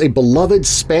was a beloved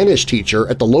Spanish teacher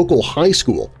at the local high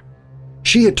school.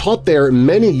 She had taught there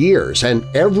many years, and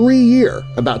every year,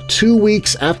 about 2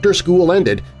 weeks after school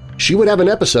ended, she would have an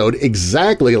episode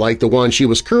exactly like the one she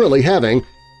was currently having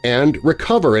and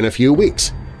recover in a few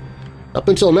weeks. Up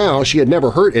until now, she had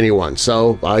never hurt anyone,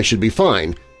 so I should be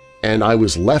fine, and I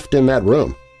was left in that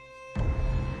room.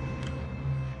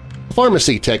 A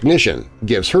pharmacy technician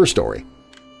gives her story.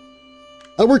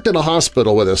 I worked at a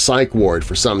hospital with a psych ward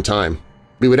for some time.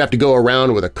 We would have to go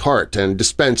around with a cart and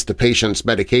dispense the patient's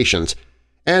medications,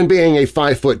 and being a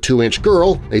 5'2"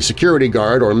 girl, a security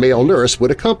guard or male nurse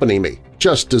would accompany me,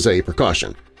 just as a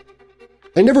precaution.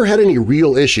 I never had any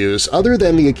real issues other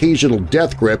than the occasional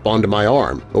death grip onto my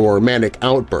arm or manic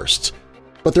outbursts,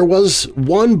 but there was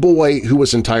one boy who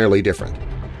was entirely different.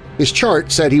 His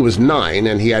chart said he was 9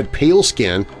 and he had pale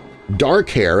skin, dark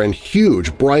hair, and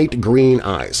huge bright green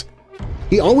eyes.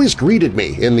 He always greeted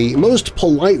me in the most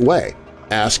polite way,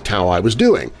 asked how I was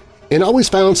doing, and always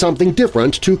found something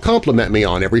different to compliment me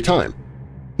on every time.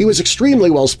 He was extremely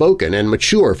well-spoken and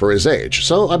mature for his age,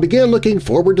 so I began looking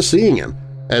forward to seeing him,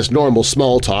 as normal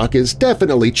small talk is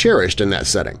definitely cherished in that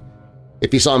setting.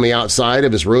 If he saw me outside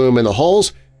of his room in the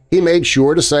halls, he made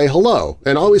sure to say hello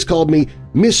and always called me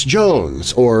Miss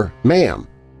Jones or Ma'am.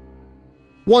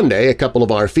 One day, a couple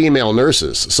of our female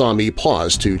nurses saw me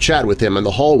pause to chat with him in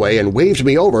the hallway and waved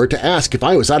me over to ask if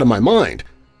I was out of my mind.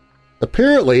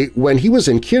 Apparently, when he was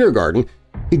in kindergarten,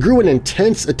 he grew an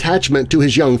intense attachment to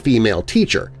his young female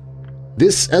teacher.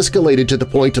 This escalated to the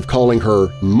point of calling her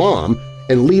Mom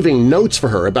and leaving notes for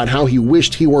her about how he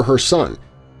wished he were her son.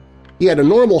 He had a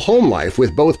normal home life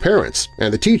with both parents,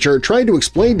 and the teacher tried to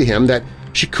explain to him that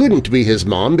she couldn't be his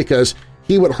mom because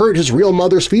he would hurt his real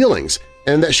mother's feelings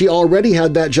and that she already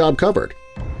had that job covered.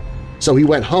 So he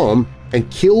went home and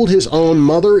killed his own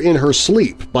mother in her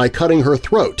sleep by cutting her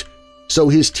throat so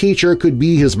his teacher could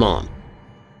be his mom.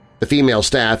 The female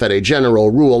staff had a general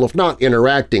rule of not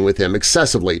interacting with him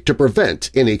excessively to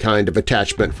prevent any kind of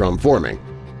attachment from forming.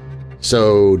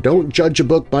 So don't judge a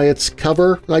book by its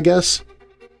cover, I guess?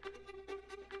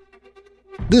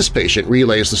 This patient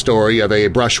relays the story of a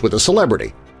brush with a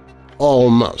celebrity.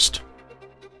 Almost.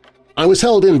 I was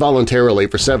held involuntarily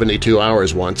for 72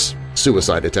 hours once,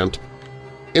 suicide attempt.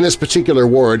 In this particular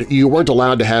ward, you weren't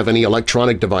allowed to have any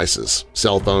electronic devices,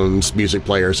 cell phones, music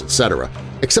players, etc.,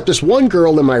 except this one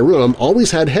girl in my room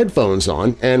always had headphones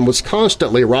on and was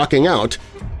constantly rocking out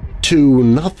to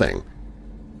nothing.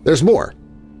 There's more.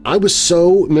 I was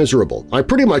so miserable. I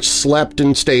pretty much slept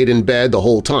and stayed in bed the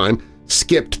whole time,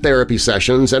 skipped therapy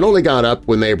sessions, and only got up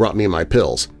when they brought me my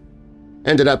pills.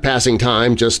 Ended up passing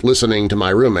time just listening to my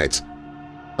roommates.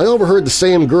 I overheard the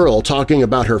same girl talking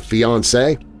about her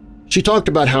fiancé. She talked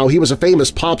about how he was a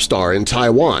famous pop star in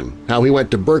Taiwan, how he went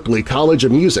to Berkeley College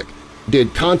of Music,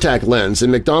 did contact lens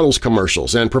in McDonald's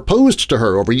commercials, and proposed to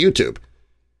her over YouTube.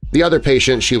 The other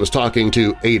patient she was talking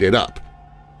to ate it up.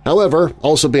 However,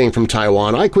 also being from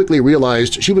Taiwan, I quickly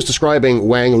realized she was describing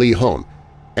Wang Li Home,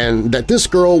 and that this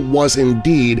girl was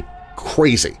indeed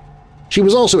crazy. She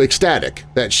was also ecstatic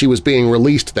that she was being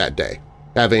released that day,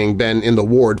 having been in the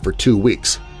ward for 2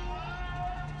 weeks.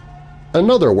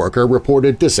 Another worker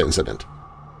reported this incident.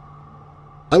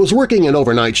 I was working an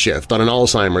overnight shift on an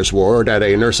Alzheimer's ward at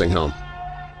a nursing home.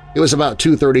 It was about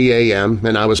 2:30 a.m.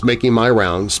 and I was making my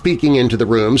rounds, peeking into the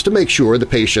rooms to make sure the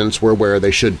patients were where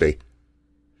they should be.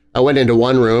 I went into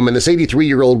one room and this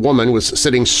 83-year-old woman was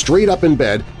sitting straight up in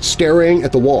bed, staring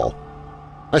at the wall.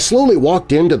 I slowly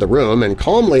walked into the room and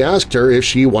calmly asked her if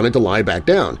she wanted to lie back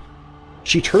down.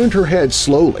 She turned her head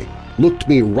slowly, looked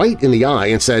me right in the eye,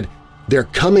 and said, "They're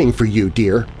coming for you,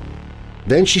 dear."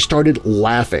 Then she started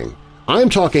laughing. I'm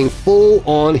talking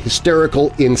full-on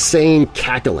hysterical, insane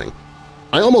cackling.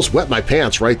 I almost wet my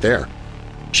pants right there.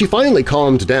 She finally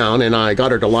calmed down and I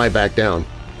got her to lie back down.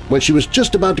 When she was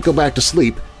just about to go back to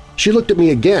sleep, she looked at me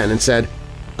again and said,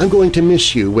 "I'm going to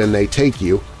miss you when they take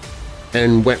you,"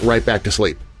 and went right back to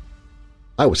sleep.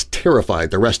 I was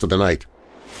terrified the rest of the night.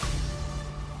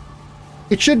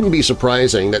 It shouldn't be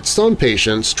surprising that some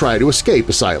patients try to escape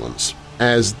asylums,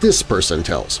 as this person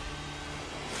tells.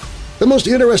 The most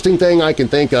interesting thing I can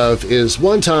think of is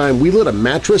one time we lit a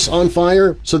mattress on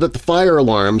fire so that the fire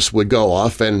alarms would go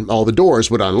off and all the doors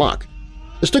would unlock.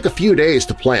 This took a few days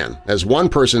to plan, as one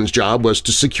person's job was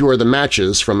to secure the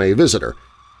matches from a visitor.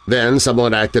 Then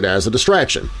someone acted as a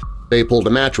distraction. They pulled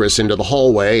a mattress into the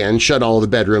hallway and shut all the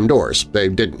bedroom doors. They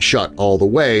didn't shut all the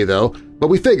way, though, but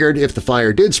we figured if the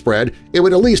fire did spread, it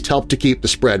would at least help to keep the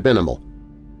spread minimal.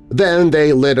 Then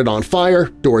they lit it on fire,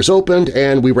 doors opened,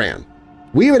 and we ran.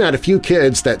 We even had a few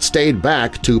kids that stayed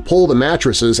back to pull the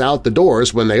mattresses out the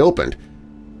doors when they opened.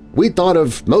 We'd thought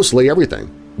of mostly everything.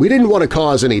 We didn't want to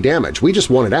cause any damage, we just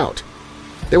wanted out.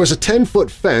 There was a 10-foot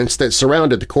fence that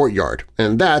surrounded the courtyard,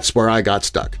 and that's where I got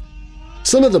stuck.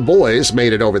 Some of the boys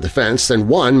made it over the fence and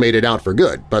one made it out for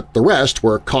good, but the rest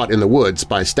were caught in the woods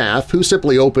by staff who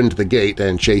simply opened the gate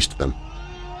and chased them.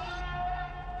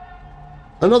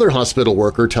 Another hospital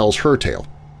worker tells her tale.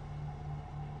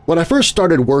 When I first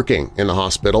started working in the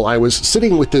hospital, I was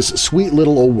sitting with this sweet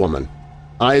little old woman.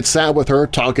 I had sat with her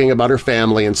talking about her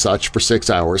family and such for 6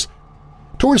 hours.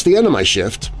 Towards the end of my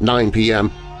shift, 9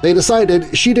 p.m., they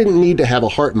decided she didn't need to have a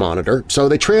heart monitor, so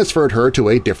they transferred her to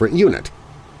a different unit.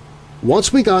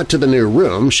 Once we got to the new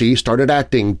room, she started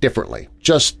acting differently,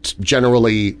 just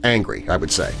generally angry, I would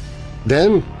say.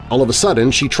 Then, all of a sudden,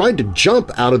 she tried to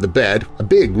jump out of the bed, a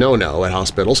big no-no at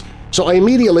hospitals, so I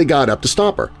immediately got up to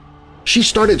stop her. She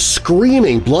started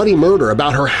screaming bloody murder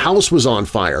about her house was on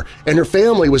fire and her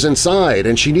family was inside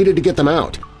and she needed to get them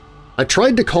out. I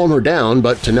tried to calm her down,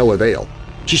 but to no avail.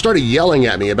 She started yelling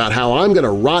at me about how I'm going to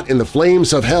rot in the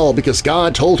flames of hell because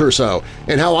God told her so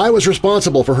and how I was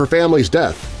responsible for her family's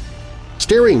death.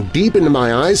 Staring deep into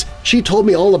my eyes, she told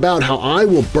me all about how I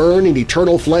will burn in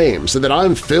eternal flames and that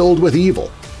I'm filled with evil.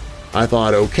 I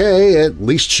thought, okay, at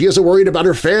least she isn't worried about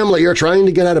her family or trying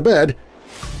to get out of bed.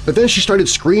 But then she started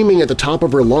screaming at the top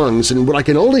of her lungs in what I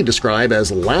can only describe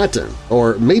as Latin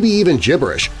or maybe even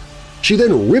gibberish. She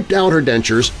then ripped out her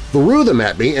dentures, threw them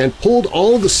at me, and pulled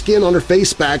all the skin on her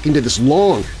face back into this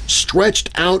long,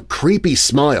 stretched-out, creepy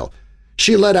smile.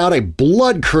 She let out a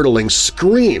blood-curdling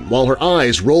scream while her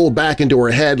eyes rolled back into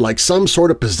her head like some sort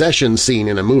of possession scene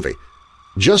in a movie.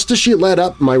 Just as she let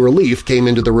up, my relief came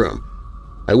into the room.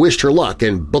 I wished her luck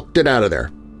and booked it out of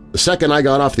there. The second I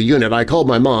got off the unit, I called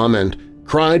my mom and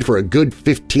cried for a good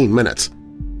 15 minutes.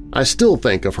 I still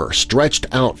think of her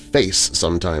stretched-out face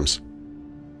sometimes.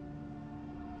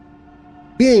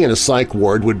 Being in a psych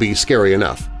ward would be scary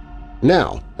enough.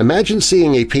 Now, imagine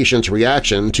seeing a patient's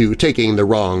reaction to taking the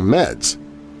wrong meds.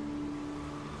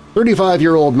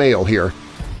 35-year-old male here.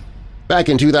 Back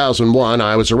in 2001,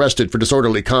 I was arrested for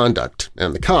disorderly conduct,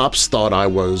 and the cops thought I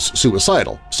was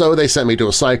suicidal, so they sent me to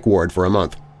a psych ward for a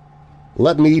month.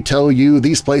 Let me tell you,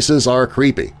 these places are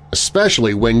creepy,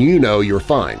 especially when you know you're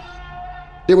fine.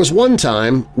 There was one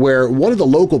time where one of the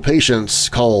local patients,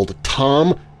 called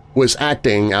Tom, was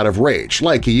acting out of rage,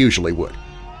 like he usually would.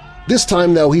 This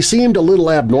time, though, he seemed a little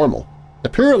abnormal.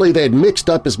 Apparently they had mixed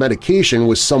up his medication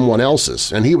with someone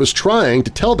else's, and he was trying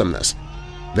to tell them this.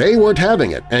 They weren't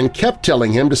having it and kept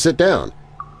telling him to sit down.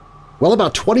 Well,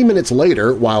 about 20 minutes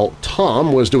later, while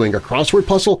Tom was doing a crossword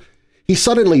puzzle, he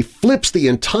suddenly flips the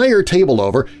entire table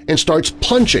over and starts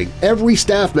punching every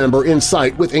staff member in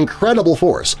sight with incredible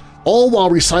force, all while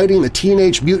reciting the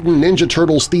Teenage Mutant Ninja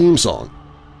Turtles theme song.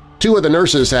 2 of the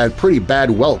nurses had pretty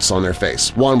bad welts on their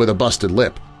face, one with a busted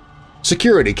lip.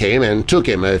 Security came and took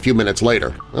him a few minutes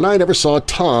later, and I never saw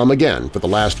Tom again for the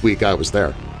last week I was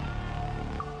there.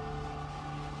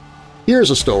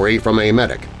 Here's a story from a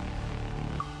medic.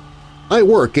 I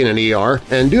work in an ER,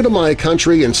 and due to my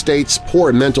country and state's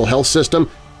poor mental health system,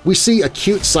 we see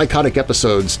acute psychotic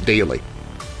episodes daily.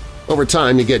 Over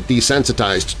time, you get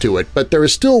desensitized to it, but there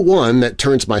is still one that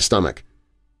turns my stomach.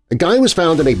 A guy was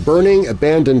found in a burning,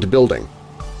 abandoned building.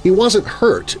 He wasn't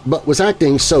hurt, but was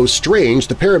acting so strange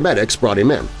the paramedics brought him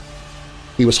in.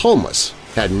 He was homeless,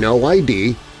 had no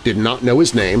ID, did not know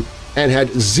his name, and had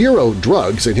 0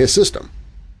 drugs in his system.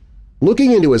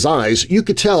 Looking into his eyes, you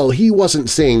could tell he wasn't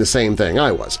seeing the same thing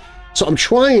I was, so I'm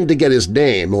trying to get his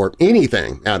name or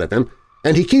anything out of him,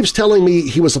 And he keeps telling me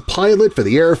he was a pilot for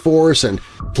the Air Force and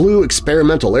flew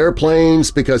experimental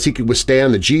airplanes because he could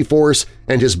withstand the G-force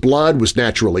and his blood was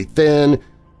naturally thin.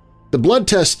 The blood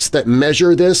tests that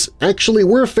measure this actually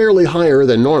were fairly higher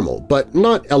than normal, but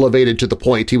not elevated to the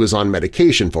point he was on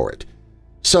medication for it.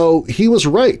 So he was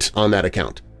right on that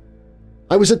account.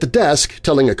 I was at the desk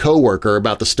telling a coworker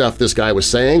about the stuff this guy was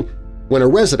saying when a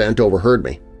resident overheard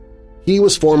me. He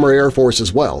was former Air Force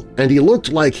as well, and he looked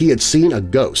like he had seen a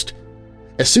ghost.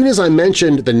 As soon as I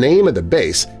mentioned the name of the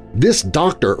base, this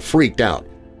doctor freaked out.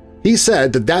 He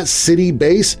said that city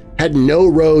base had no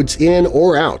roads in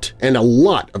or out, and a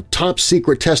lot of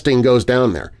top-secret testing goes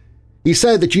down there. He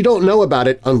said that you don't know about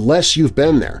it unless you've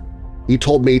been there. He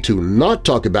told me to not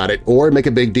talk about it or make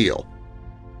a big deal.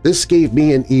 This gave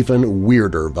me an even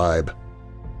weirder vibe.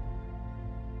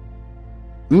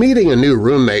 Meeting a new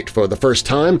roommate for the first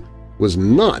time was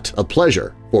not a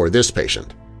pleasure for this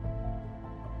patient.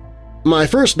 My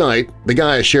first night, the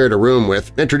guy I shared a room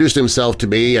with introduced himself to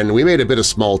me and we made a bit of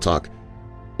small talk.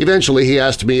 Eventually, he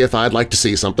asked me if I'd like to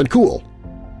see something cool.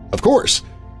 Of course.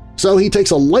 So he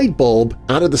takes a light bulb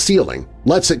out of the ceiling,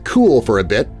 lets it cool for a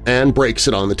bit, and breaks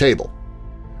it on the table.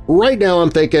 Right now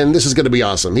I'm thinking this is going to be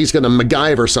awesome. He's going to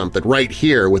MacGyver something right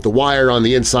here with the wire on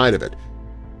the inside of it.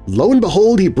 Lo and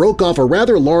behold, he broke off a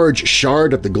rather large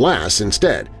shard of the glass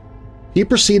instead. He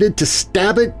proceeded to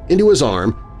stab it into his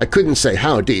arm, I couldn't say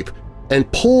how deep, and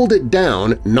pulled it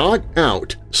down, not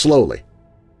out, slowly.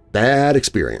 Bad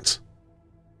experience.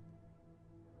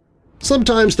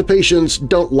 Sometimes the patients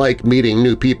don't like meeting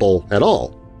new people at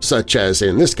all, such as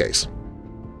in this case.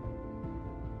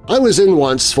 I was in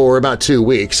once for about 2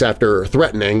 weeks after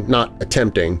threatening, not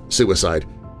attempting, suicide.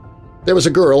 There was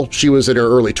a girl, she was in her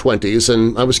early 20s,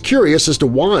 and I was curious as to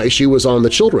why she was on the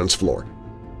children's floor.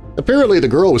 Apparently the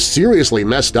girl was seriously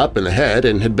messed up in the head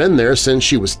and had been there since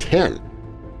she was 10.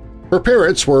 Her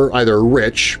parents were either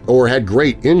rich or had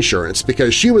great insurance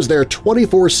because she was there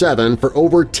 24/7 for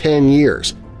over 10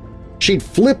 years. She'd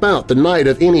flip out the night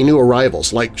of any new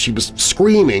arrivals, like she was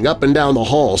screaming up and down the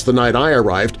halls the night I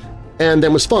arrived, and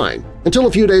then was fine, until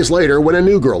a few days later when a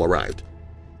new girl arrived.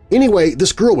 Anyway,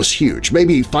 this girl was huge,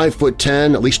 maybe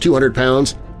 5'10", at least 200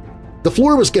 pounds. The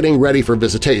floor was getting ready for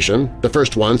visitation, the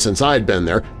first one since I'd been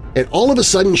there, and all of a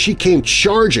sudden she came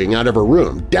charging out of her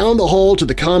room, down the hall to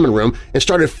the common room, and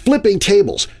started flipping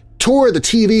tables, tore the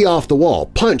TV off the wall,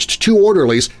 punched 2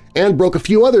 orderlies, and broke a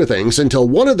few other things until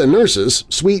one of the nurses,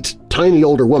 sweet, tiny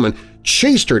older woman,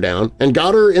 chased her down and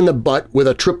got her in the butt with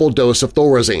a triple dose of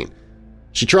Thorazine.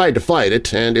 She tried to fight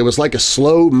it, and it was like a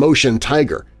slow-motion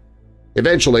tiger.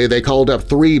 Eventually, they called up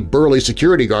 3 burly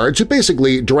security guards who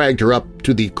basically dragged her up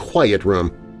to the quiet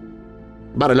room.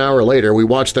 About an hour later, we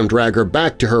watched them drag her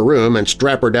back to her room and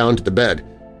strap her down to the bed.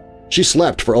 She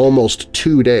slept for almost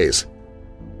 2 days.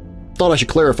 Thought I should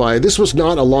clarify, this was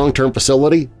not a long-term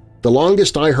facility. The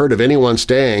longest I heard of anyone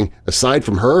staying, aside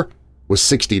from her, was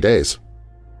 60 days.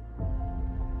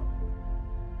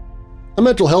 A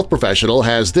mental health professional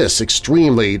has this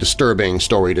extremely disturbing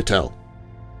story to tell.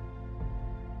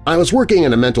 I was working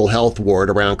in a mental health ward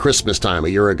around Christmas time a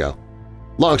year ago.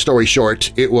 Long story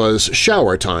short, it was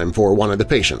shower time for one of the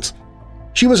patients.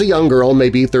 She was a young girl,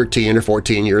 maybe 13 or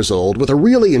 14 years old, with a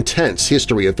really intense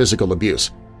history of physical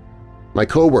abuse. My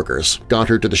coworkers got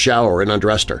her to the shower and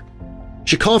undressed her.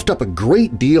 She coughed up a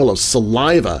great deal of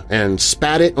saliva and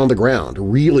spat it on the ground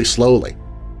really slowly.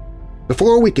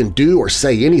 Before we can do or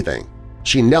say anything,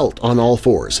 she knelt on all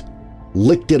fours,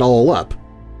 licked it all up,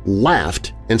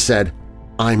 laughed, and said,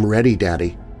 "I'm ready,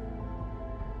 Daddy."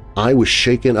 I was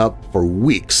shaken up for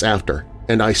weeks after,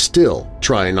 and I still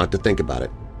try not to think about it.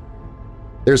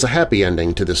 There's a happy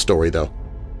ending to this story, though.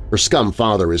 Her scum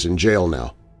father is in jail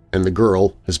now, and the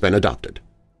girl has been adopted.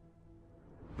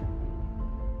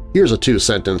 Here's a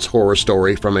 2-sentence horror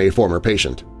story from a former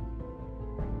patient.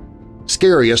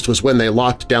 Scariest was when they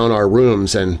locked down our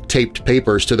rooms and taped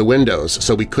papers to the windows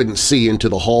so we couldn't see into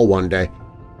the hall one day.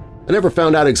 I never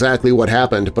found out exactly what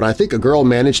happened, but I think a girl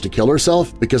managed to kill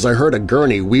herself because I heard a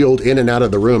gurney wheeled in and out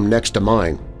of the room next to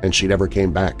mine, and she never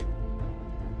came back.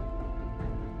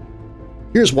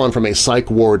 Here's one from a psych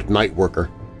ward night worker.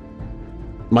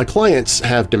 My clients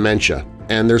have dementia,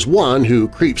 and there's one who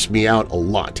creeps me out a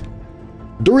lot.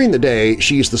 During the day,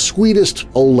 she's the sweetest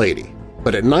old lady,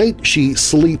 but at night she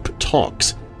sleep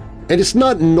talks. And it's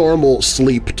not normal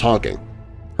sleep talking.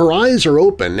 Her eyes are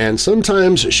open and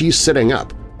sometimes she's sitting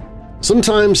up.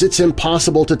 Sometimes it's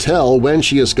impossible to tell when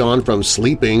she has gone from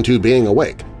sleeping to being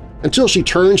awake, until she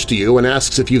turns to you and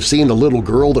asks if you've seen the little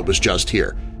girl that was just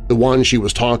here, the one she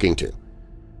was talking to.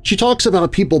 She talks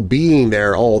about people being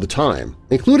there all the time,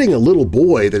 including a little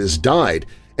boy that has died,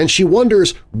 and she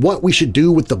wonders what we should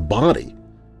do with the body.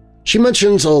 She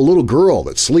mentions a little girl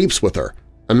that sleeps with her,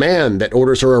 a man that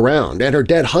orders her around, and her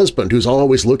dead husband who's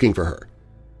always looking for her.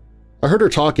 I heard her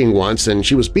talking once and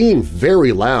she was being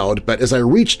very loud, but as I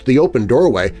reached the open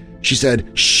doorway, she said,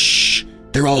 "Shh,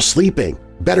 they're all sleeping.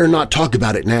 Better not talk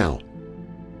about it now."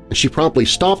 And she promptly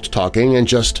stopped talking and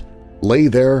just lay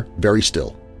there very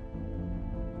still.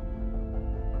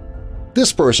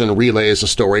 This person relays a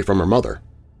story from her mother.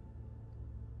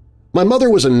 My mother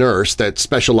was a nurse that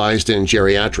specialized in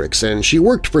geriatrics, and she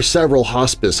worked for several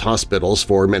hospice hospitals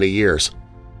for many years.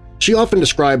 She often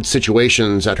described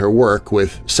situations at her work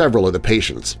with several of the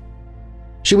patients.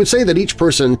 She would say that each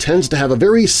person tends to have a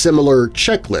very similar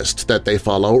checklist that they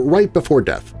follow right before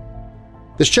death.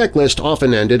 This checklist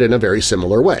often ended in a very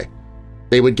similar way.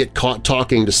 They would get caught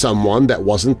talking to someone that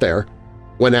wasn't there.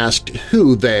 When asked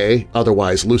who they,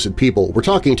 otherwise lucid people, were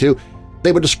talking to,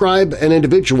 they would describe an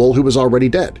individual who was already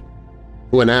dead.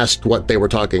 When asked what they were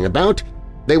talking about,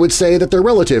 they would say that their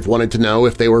relative wanted to know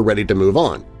if they were ready to move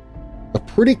on. A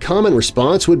pretty common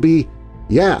response would be,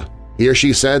 "Yeah, he or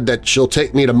she said that she'll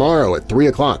take me tomorrow at 3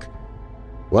 o'clock.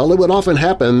 Well, it would often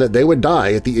happen that they would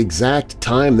die at the exact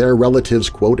time their relatives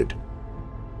quoted.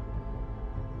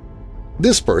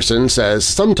 This person says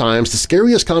sometimes the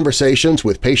scariest conversations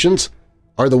with patients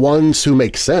are the ones who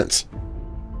make sense.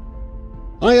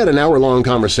 I had an hour-long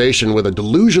conversation with a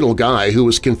delusional guy who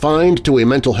was confined to a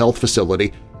mental health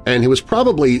facility and who was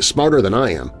probably smarter than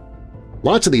I am.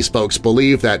 Lots of these folks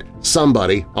believe that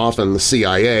somebody, often the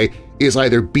CIA, is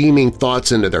either beaming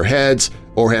thoughts into their heads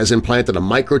or has implanted a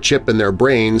microchip in their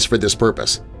brains for this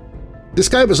purpose. This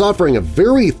guy was offering a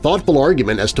very thoughtful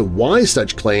argument as to why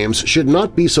such claims should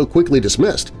not be so quickly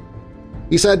dismissed.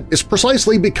 He said it's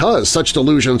precisely because such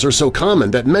delusions are so common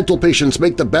that mental patients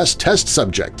make the best test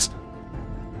subjects.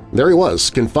 There he was,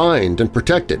 confined and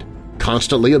protected,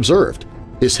 constantly observed,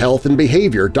 his health and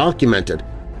behavior documented,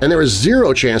 and there was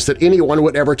zero chance that anyone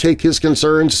would ever take his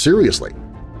concerns seriously.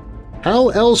 How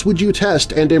else would you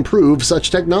test and improve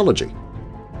such technology?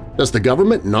 Does the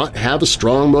government not have a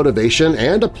strong motivation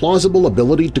and a plausible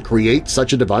ability to create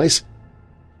such a device?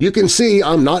 "You can see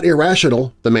I'm not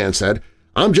irrational," the man said.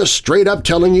 "I'm just straight up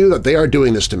telling you that they are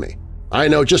doing this to me. I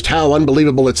know just how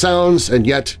unbelievable it sounds, and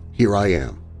yet here I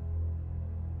am."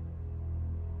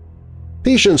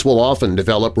 Patients will often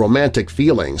develop romantic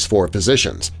feelings for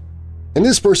physicians, and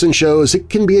this person shows it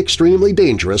can be extremely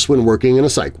dangerous when working in a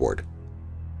psych ward.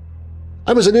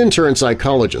 I was an intern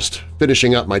psychologist,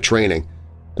 finishing up my training.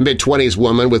 A mid-20s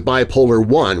woman with bipolar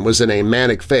I was in a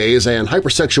manic phase and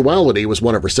hypersexuality was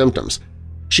one of her symptoms.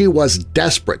 She was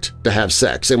desperate to have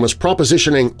sex and was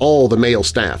propositioning all the male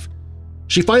staff.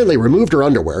 She finally removed her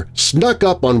underwear, snuck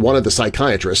up on one of the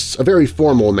psychiatrists, a very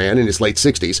formal man in his late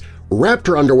 60s, wrapped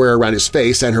her underwear around his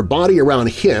face and her body around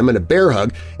him in a bear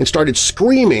hug and started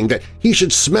screaming that he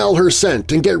should smell her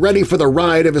scent and get ready for the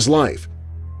ride of his life.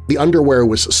 The underwear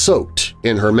was soaked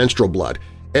in her menstrual blood,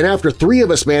 and after 3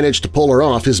 of us managed to pull her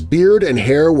off, his beard and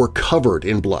hair were covered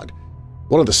in blood.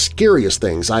 One of the scariest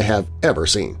things I have ever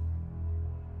seen.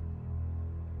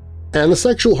 And the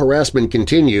sexual harassment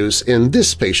continues in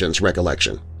this patient's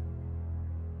recollection.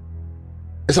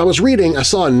 As I was reading, I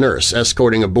saw a nurse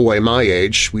escorting a boy my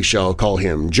age, we shall call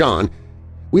him John.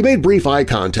 We made brief eye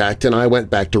contact and I went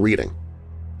back to reading.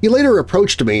 He later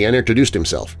approached me and introduced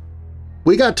himself.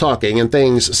 We got talking and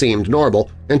things seemed normal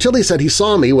until he said he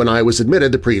saw me when I was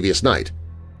admitted the previous night.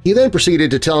 He then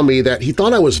proceeded to tell me that he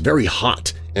thought I was very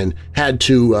hot and had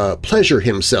to pleasure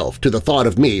himself to the thought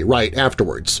of me right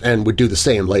afterwards and would do the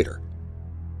same later.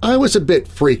 I was a bit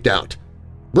freaked out,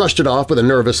 brushed it off with a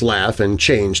nervous laugh and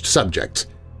changed subjects.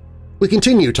 We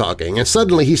continue talking and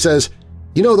suddenly he says,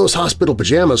 "You know, those hospital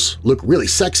pajamas look really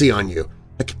sexy on you.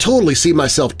 I could totally see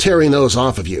myself tearing those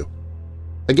off of you."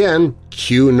 Again,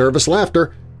 cue nervous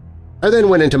laughter. I then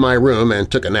went into my room and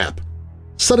took a nap.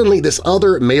 Suddenly this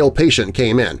other male patient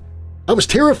came in. I was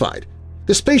terrified.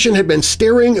 This patient had been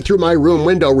staring through my room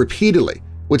window repeatedly,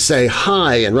 would say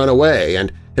hi and run away,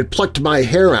 and had plucked my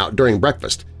hair out during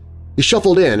breakfast. He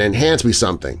shuffled in and hands me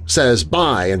something, says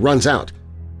bye and runs out.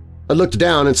 I looked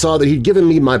down and saw that he'd given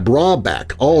me my bra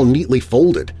back all neatly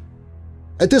folded.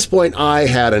 At this point I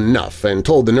had enough and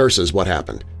told the nurses what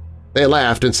happened. They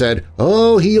laughed and said,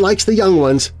 "Oh, he likes the young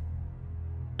ones."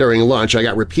 During lunch I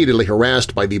got repeatedly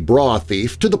harassed by the bra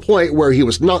thief to the point where he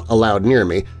was not allowed near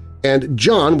me, and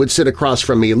John would sit across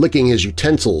from me licking his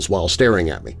utensils while staring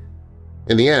at me.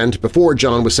 In the end, before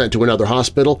John was sent to another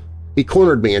hospital, he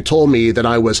cornered me and told me that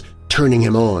I was turning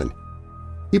him on.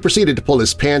 He proceeded to pull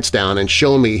his pants down and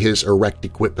show me his erect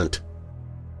equipment.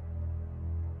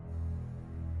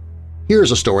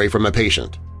 Here's a story from a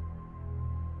patient.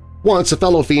 Once, a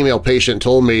fellow female patient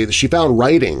told me that she found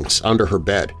writings under her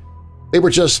bed. They were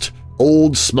just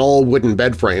old, small wooden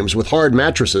bed frames with hard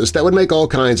mattresses that would make all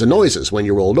kinds of noises when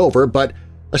you rolled over, but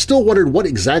I still wondered what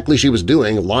exactly she was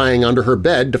doing lying under her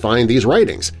bed to find these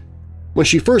writings. When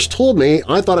she first told me,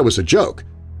 I thought it was a joke.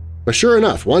 But sure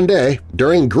enough, one day,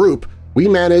 during group, we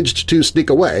managed to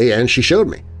sneak away and she showed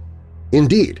me.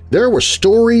 Indeed, there were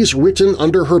stories written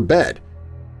under her bed.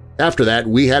 After that,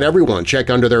 we had everyone check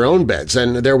under their own beds,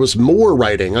 and there was more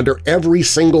writing under every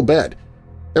single bed.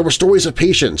 There were stories of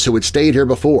patients who had stayed here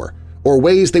before, or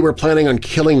ways they were planning on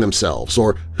killing themselves,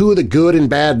 or who the good and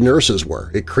bad nurses were.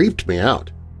 It creeped me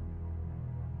out.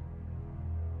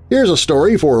 Here's a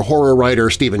story for horror writer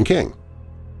Stephen King.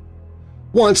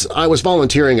 Once, I was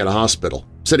volunteering at a hospital,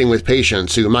 sitting with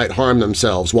patients who might harm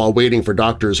themselves while waiting for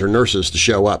doctors or nurses to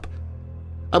show up.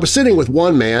 I was sitting with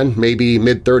one man, maybe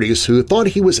mid-30s, who thought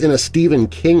he was in a Stephen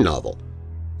King novel.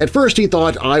 At first he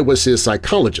thought I was his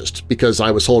psychologist because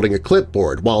I was holding a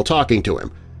clipboard while talking to him,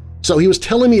 so he was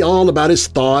telling me all about his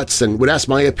thoughts and would ask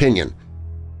my opinion.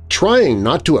 Trying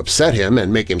not to upset him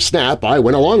and make him snap, I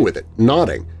went along with it,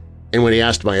 nodding, and when he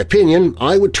asked my opinion,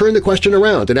 I would turn the question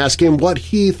around and ask him what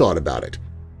he thought about it.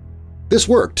 This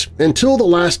worked until the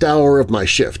last hour of my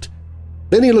shift.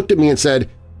 Then he looked at me and said,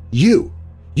 You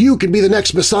can be the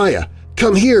next Messiah.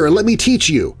 Come here and let me teach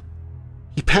you."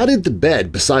 He patted the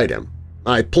bed beside him.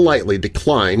 I politely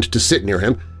declined to sit near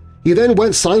him. He then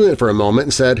went silent for a moment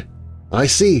and said, "I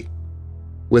see."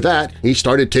 With that, he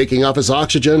started taking off his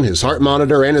oxygen, his heart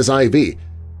monitor, and his IV.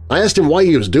 I asked him why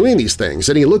he was doing these things,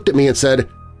 and he looked at me and said,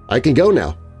 "I can go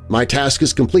now. My task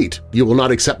is complete. You will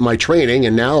not accept my training,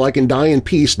 and now I can die in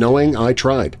peace knowing I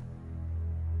tried."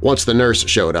 Once the nurse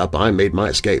showed up, I made my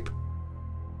escape.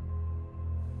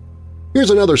 Here's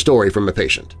another story from a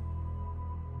patient.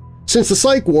 Since the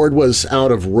psych ward was out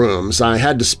of rooms, I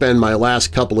had to spend my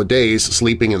last couple of days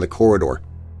sleeping in the corridor.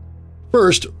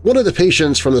 First, one of the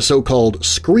patients from the so-called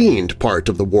screened part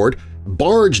of the ward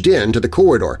barged into the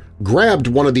corridor, grabbed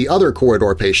one of the other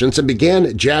corridor patients, and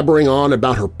began jabbering on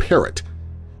about her parrot.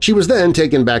 She was then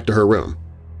taken back to her room.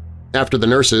 After the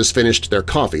nurses finished their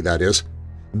coffee, that is.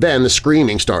 Then the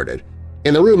screaming started.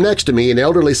 In the room next to me, an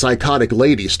elderly psychotic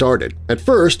lady started, at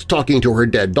first talking to her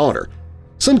dead daughter,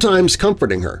 sometimes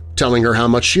comforting her, telling her how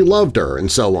much she loved her,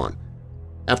 and so on.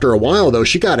 After a while, though,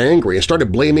 she got angry and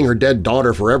started blaming her dead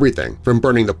daughter for everything, from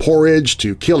burning the porridge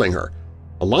to killing her.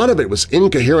 A lot of it was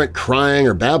incoherent crying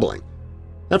or babbling.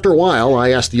 After a while,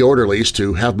 I asked the orderlies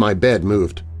to have my bed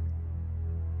moved.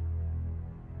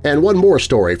 And one more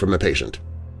story from a patient.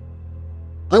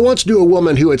 I once knew a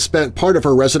woman who had spent part of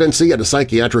her residency at a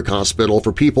psychiatric hospital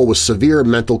for people with severe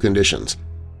mental conditions.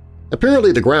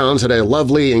 Apparently the grounds had a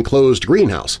lovely enclosed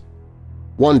greenhouse.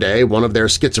 One day, one of their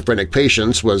schizophrenic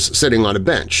patients was sitting on a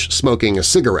bench smoking a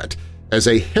cigarette as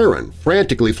a heron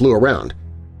frantically flew around.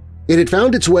 It had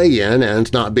found its way in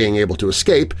and, not being able to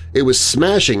escape, it was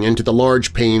smashing into the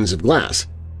large panes of glass.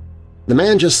 The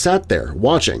man just sat there,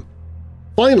 watching.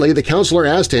 Finally, the counselor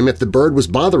asked him if the bird was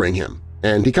bothering him,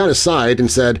 and he kind of sighed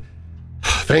and said,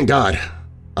 "Thank God.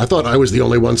 I thought I was the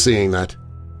only one seeing that."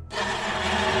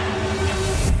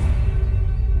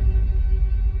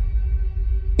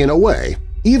 In a way,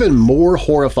 even more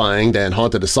horrifying than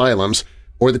haunted asylums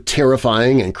or the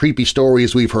terrifying and creepy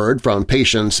stories we've heard from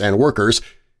patients and workers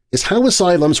is how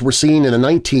asylums were seen in the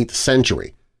 19th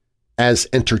century as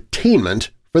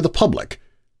entertainment for the public,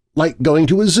 like going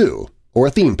to a zoo or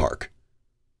a theme park.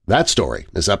 That story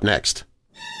is up next.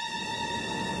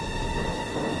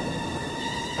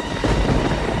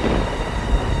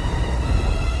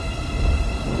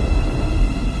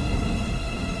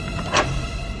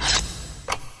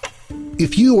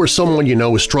 If you or someone you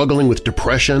know is struggling with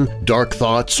depression, dark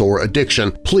thoughts, or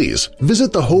addiction, please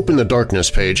visit the Hope in the Darkness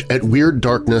page at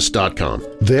WeirdDarkness.com.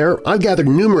 There, I've gathered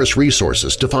numerous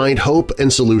resources to find hope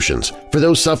and solutions. For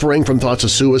those suffering from thoughts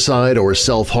of suicide or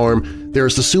self-harm,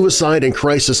 there's the Suicide and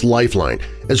Crisis Lifeline,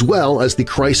 as well as the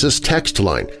Crisis Text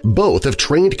Line. Both have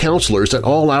trained counselors at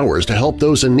all hours to help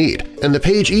those in need, and the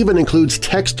page even includes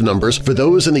text numbers for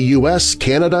those in the U.S.,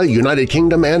 Canada, United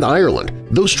Kingdom, and Ireland.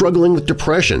 Those struggling with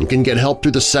depression can get help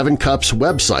through the Seven Cups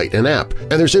website and app,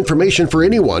 and there's information for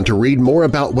anyone to read more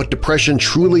about what depression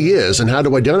truly is and how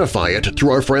to identify it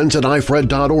through our friends at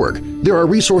ifred.org. There are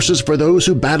resources for those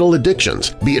who battle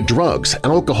addictions, be it drugs,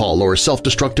 alcohol, or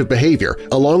self-destructive behavior,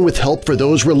 along with help for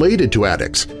those related to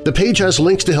addicts. The page has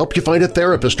links to help you find a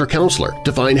therapist or counselor,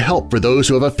 to find help for those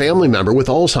who have a family member with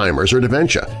Alzheimer's or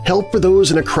dementia, help for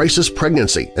those in a crisis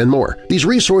pregnancy, and more. These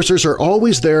resources are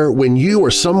always there when you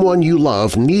or someone you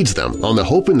love needs them on the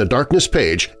Hope in the Darkness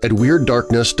page at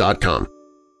WeirdDarkness.com.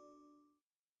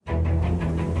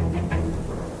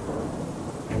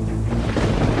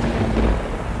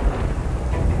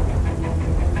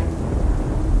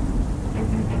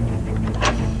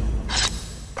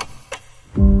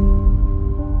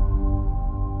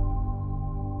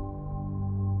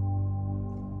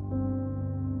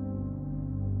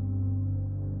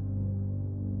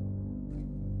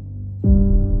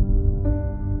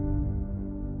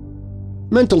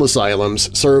 Mental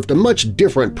asylums served a much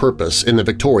different purpose in the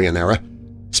Victorian era,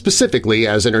 specifically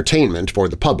as entertainment for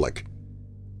the public.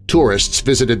 Tourists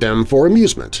visited them for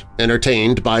amusement,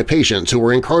 entertained by patients who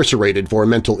were incarcerated for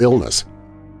mental illness.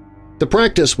 The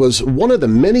practice was one of the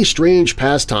many strange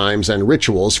pastimes and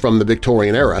rituals from the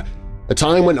Victorian era, a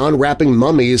time when unwrapping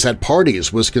mummies at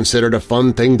parties was considered a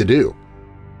fun thing to do.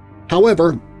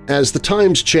 However, as the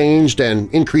times changed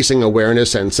and increasing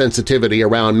awareness and sensitivity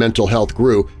around mental health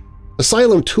grew,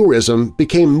 asylum tourism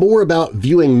became more about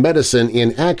viewing medicine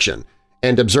in action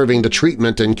and observing the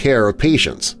treatment and care of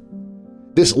patients.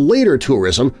 This later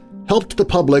tourism helped the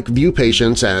public view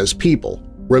patients as people,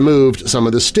 removed some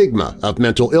of the stigma of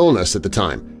mental illness at the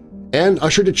time, and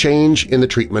ushered a change in the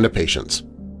treatment of patients.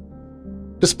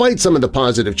 Despite some of the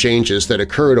positive changes that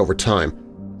occurred over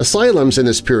time, asylums in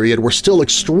this period were still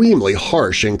extremely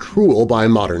harsh and cruel by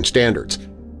modern standards.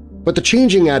 But the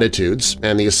changing attitudes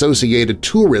and the associated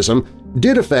tourism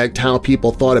did affect how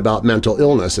people thought about mental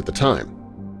illness at the time.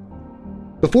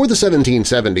 Before the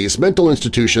 1770s, mental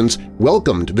institutions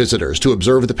welcomed visitors to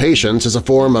observe the patients as a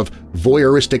form of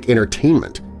voyeuristic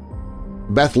entertainment.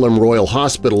 Bethlem Royal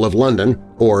Hospital of London,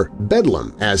 or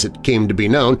Bedlam as it came to be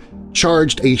known,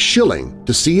 charged a shilling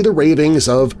to see the ravings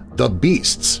of the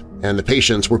beasts, and the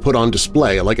patients were put on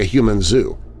display like a human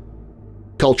zoo.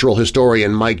 Cultural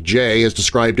historian Mike Jay has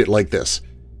described it like this: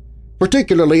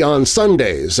 "Particularly on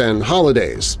Sundays and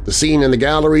holidays, the scene in the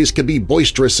galleries could be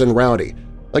boisterous and rowdy,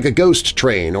 like a ghost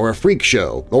train or a freak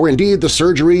show, or indeed the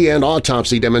surgery and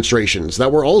autopsy demonstrations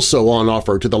that were also on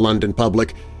offer to the London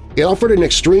public. It offered an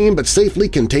extreme but safely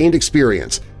contained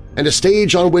experience, and a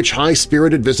stage on which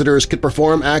high-spirited visitors could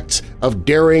perform acts of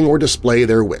daring or display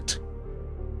their wit."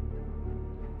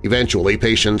 Eventually,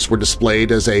 patients were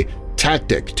displayed as a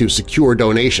tactic to secure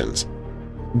donations.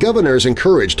 Governors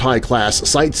encouraged high-class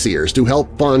sightseers to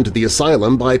help fund the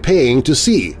asylum by paying to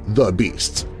see the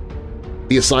beasts.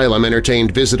 The asylum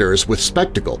entertained visitors with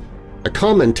spectacle, a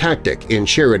common tactic in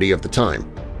charity of the time.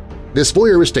 This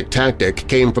voyeuristic tactic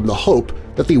came from the hope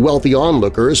that the wealthy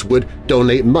onlookers would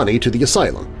donate money to the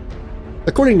asylum.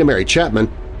 According to Mary Chapman,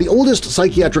 the oldest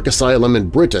psychiatric asylum in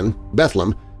Britain,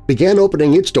 Bethlem, began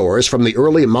opening its doors from the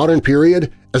early modern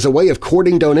period as a way of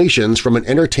courting donations from an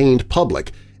entertained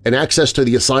public, and access to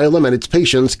the asylum and its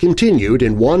patients continued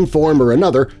in one form or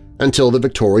another until the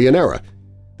Victorian era.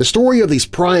 The story of these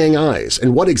prying eyes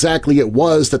and what exactly it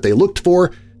was that they looked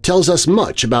for tells us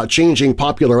much about changing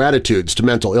popular attitudes to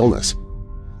mental illness.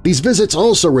 These visits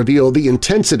also reveal the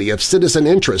intensity of citizen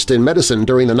interest in medicine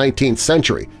during the 19th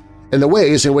century and the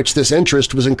ways in which this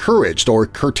interest was encouraged or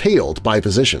curtailed by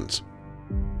physicians.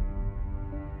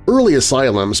 Early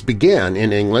asylums began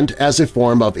in England as a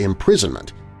form of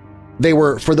imprisonment. They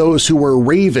were for those who were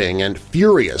raving and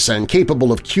furious and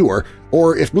capable of cure,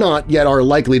 or if not, yet are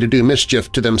likely to do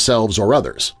mischief to themselves or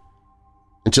others.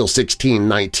 Until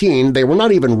 1619, they were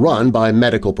not even run by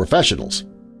medical professionals.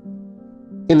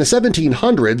 In the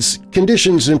 1700s,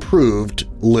 conditions improved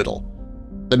little.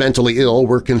 The mentally ill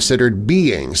were considered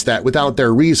beings that, without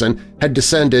their reason, had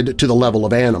descended to the level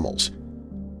of animals.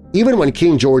 Even when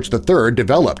King George III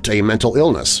developed a mental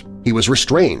illness, he was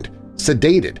restrained,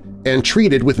 sedated, and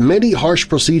treated with many harsh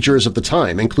procedures of the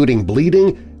time, including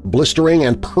bleeding, blistering,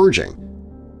 and purging.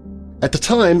 At the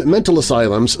time, mental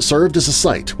asylums served as a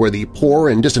site where the poor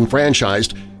and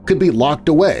disenfranchised could be locked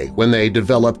away when they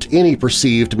developed any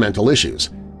perceived mental issues.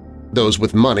 Those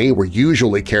with money were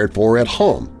usually cared for at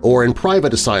home or in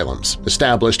private asylums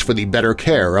established for the better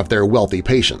care of their wealthy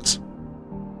patients.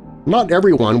 Not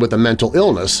everyone with a mental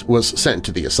illness was sent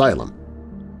to the asylum.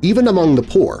 Even among the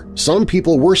poor, some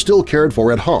people were still cared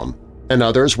for at home, and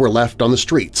others were left on the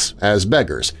streets as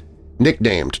beggars,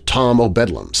 nicknamed Tom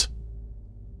O'Bedlams.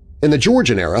 In the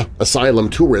Georgian era, asylum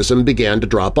tourism began to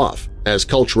drop off as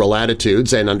cultural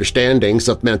attitudes and understandings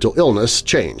of mental illness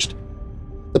changed.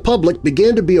 The public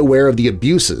began to be aware of the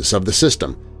abuses of the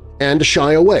system and to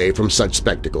shy away from such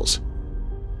spectacles.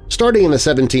 Starting in the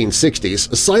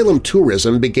 1760s, asylum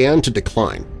tourism began to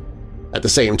decline. At the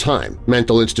same time,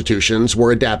 mental institutions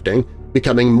were adapting,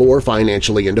 becoming more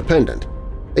financially independent.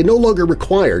 They no longer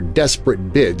required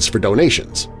desperate bids for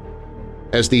donations.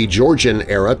 As the Georgian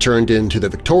era turned into the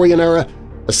Victorian era,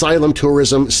 asylum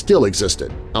tourism still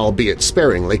existed, albeit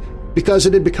sparingly, because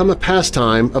it had become a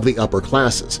pastime of the upper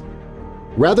classes.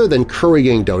 Rather than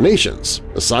currying donations,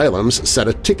 asylums set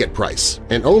a ticket price,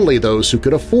 and only those who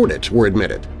could afford it were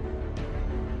admitted.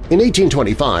 In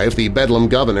 1825, the Bedlam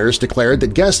governors declared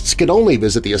that guests could only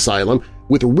visit the asylum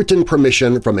with written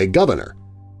permission from a governor.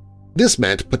 This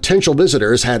meant potential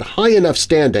visitors had high enough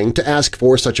standing to ask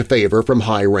for such a favor from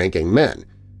high-ranking men.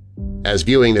 As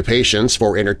viewing the patients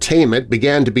for entertainment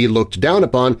began to be looked down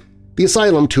upon, the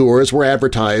asylum tours were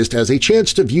advertised as a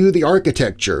chance to view the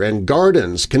architecture and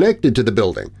gardens connected to the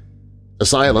building.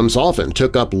 Asylums often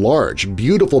took up large,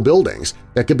 beautiful buildings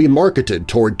that could be marketed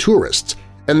toward tourists,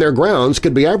 and their grounds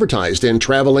could be advertised in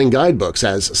traveling guidebooks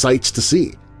as sights to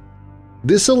see.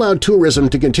 This allowed tourism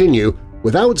to continue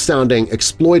without sounding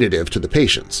exploitative to the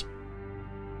patients.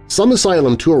 Some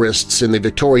asylum tourists in the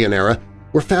Victorian era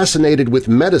were fascinated with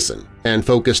medicine and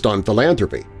focused on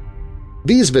philanthropy.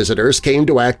 These visitors came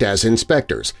to act as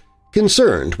inspectors,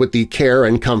 concerned with the care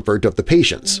and comfort of the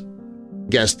patients.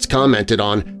 Guests commented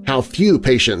on how few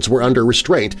patients were under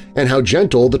restraint and how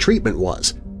gentle the treatment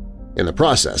was. In the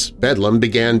process, Bedlam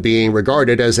began being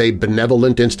regarded as a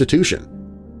benevolent institution.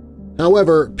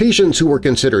 However, patients who were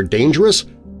considered dangerous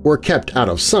were kept out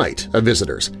of sight of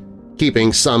visitors,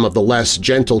 keeping some of the less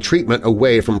gentle treatment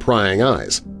away from prying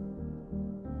eyes.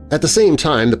 At the same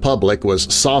time the public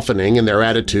was softening in their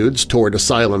attitudes toward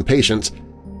asylum patients,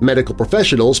 medical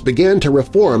professionals began to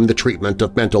reform the treatment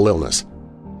of mental illness.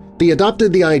 They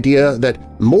adopted the idea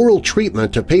that moral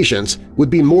treatment of patients would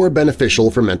be more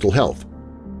beneficial for mental health.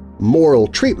 Moral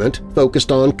treatment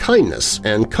focused on kindness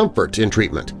and comfort in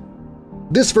treatment.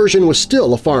 This version was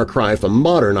still a far cry from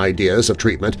modern ideas of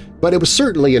treatment, but it was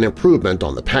certainly an improvement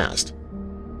on the past.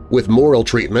 With moral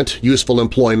treatment, useful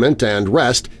employment, and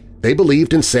rest, they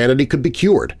believed insanity could be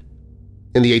cured.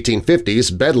 In the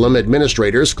 1850s, Bedlam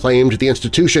administrators claimed the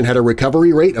institution had a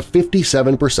recovery rate of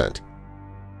 57%.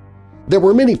 There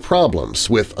were many problems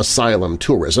with asylum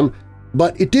tourism,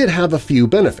 but it did have a few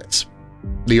benefits.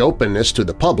 The openness to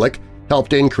the public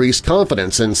helped increase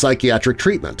confidence in psychiatric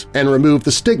treatment and remove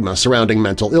the stigma surrounding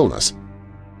mental illness.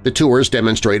 The tours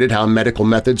demonstrated how medical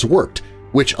methods worked,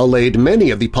 which allayed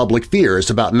many of the public fears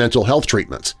about mental health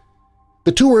treatments.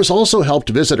 The tours also helped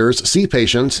visitors see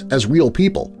patients as real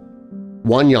people.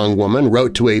 One young woman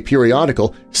wrote to a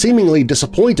periodical seemingly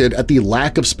disappointed at the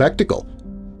lack of spectacle.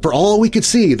 For all we could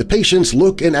see, the patients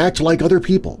look and act like other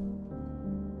people.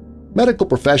 Medical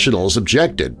professionals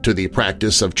objected to the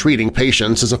practice of treating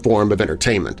patients as a form of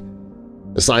entertainment.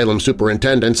 Asylum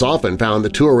superintendents often found the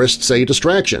tourists a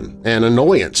distraction and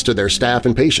annoyance to their staff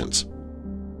and patients.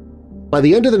 By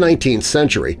the end of the 19th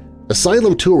century,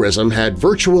 asylum tourism had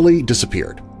virtually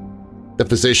disappeared. The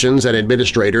physicians and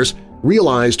administrators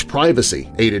realized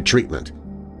privacy aided treatment.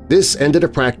 This ended a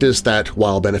practice that,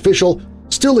 while beneficial,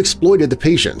 still exploited the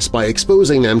patients by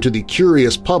exposing them to the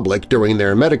curious public during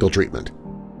their medical treatment.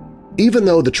 Even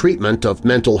though the treatment of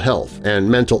mental health and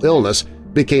mental illness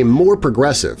became more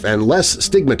progressive and less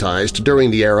stigmatized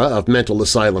during the era of mental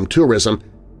asylum tourism,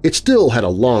 it still had a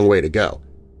long way to go.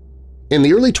 In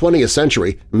the early 20th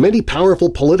century, many powerful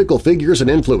political figures and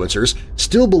influencers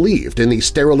still believed in the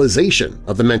sterilization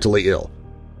of the mentally ill.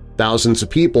 Thousands of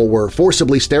people were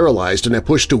forcibly sterilized in a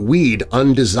push to weed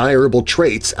undesirable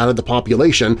traits out of the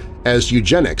population as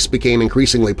eugenics became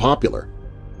increasingly popular.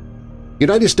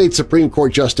 United States Supreme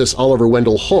Court Justice Oliver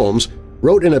Wendell Holmes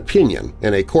wrote an opinion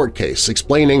in a court case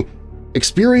explaining,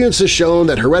 "Experience has shown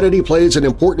that heredity plays an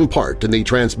important part in the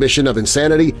transmission of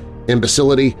insanity,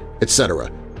 imbecility, etc.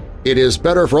 It is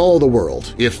better for all the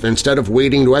world if, instead of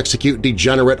waiting to execute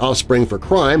degenerate offspring for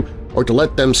crime or to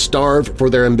let them starve for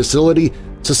their imbecility,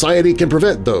 society can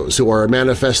prevent those who are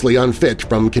manifestly unfit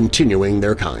from continuing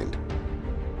their kind."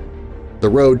 The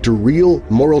road to real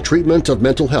moral treatment of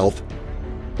mental health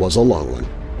was a long one.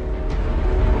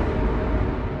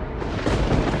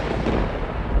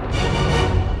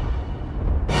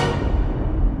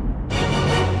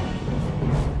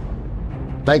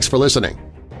 Thanks for listening.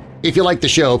 If you like the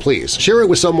show, please share it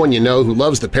with someone you know who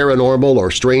loves the paranormal or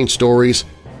strange stories,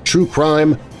 true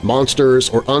crime, monsters,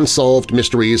 or unsolved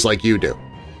mysteries like you do.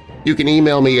 You can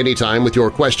email me anytime with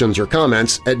your questions or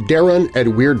comments at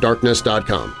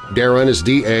darren@weirddarkness.com. Darren is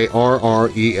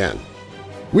D-A-R-R-E-N.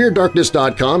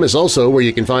 WeirdDarkness.com is also where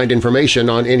you can find information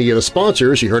on any of the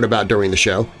sponsors you heard about during the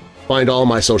show, find all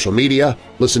my social media,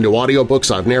 listen to audiobooks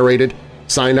I've narrated,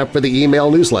 sign up for the email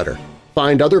newsletter,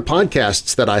 find other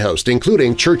podcasts that I host,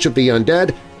 including Church of the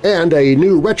Undead and a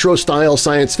new retro-style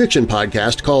science fiction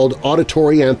podcast called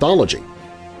Auditory Anthology.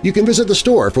 You can visit the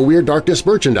store for Weird Darkness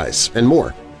merchandise and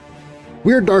more.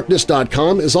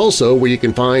 WeirdDarkness.com is also where you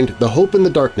can find the Hope in the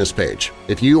Darkness page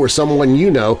if you or someone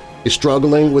you know is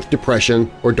struggling with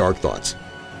depression or dark thoughts.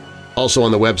 Also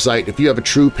on the website, if you have a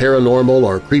true paranormal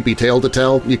or creepy tale to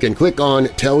tell, you can click on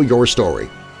Tell Your Story.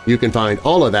 You can find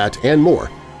all of that and more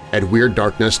at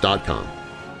WeirdDarkness.com.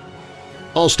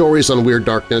 All stories on Weird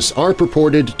Darkness are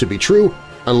purported to be true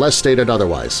unless stated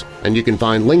otherwise, and you can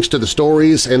find links to the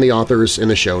stories and the authors in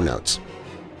the show notes.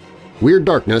 Weird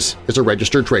Darkness is a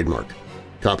registered trademark.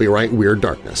 Copyright Weird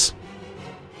Darkness.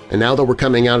 And now that we're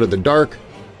coming out of the dark,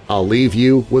 I'll leave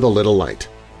you with a little light.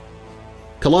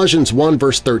 Colossians 1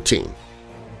 verse 13.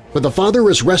 For the Father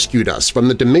has rescued us from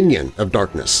the dominion of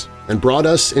darkness and brought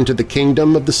us into the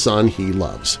kingdom of the Son He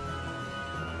loves.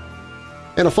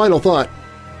 And a final thought,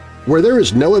 where there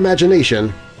is no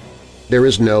imagination, there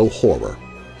is no horror.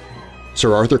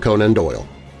 Sir Arthur Conan Doyle.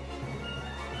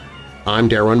 I'm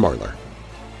Darren Marlar.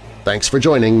 Thanks for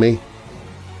joining me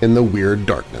in the Weird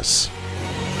Darkness.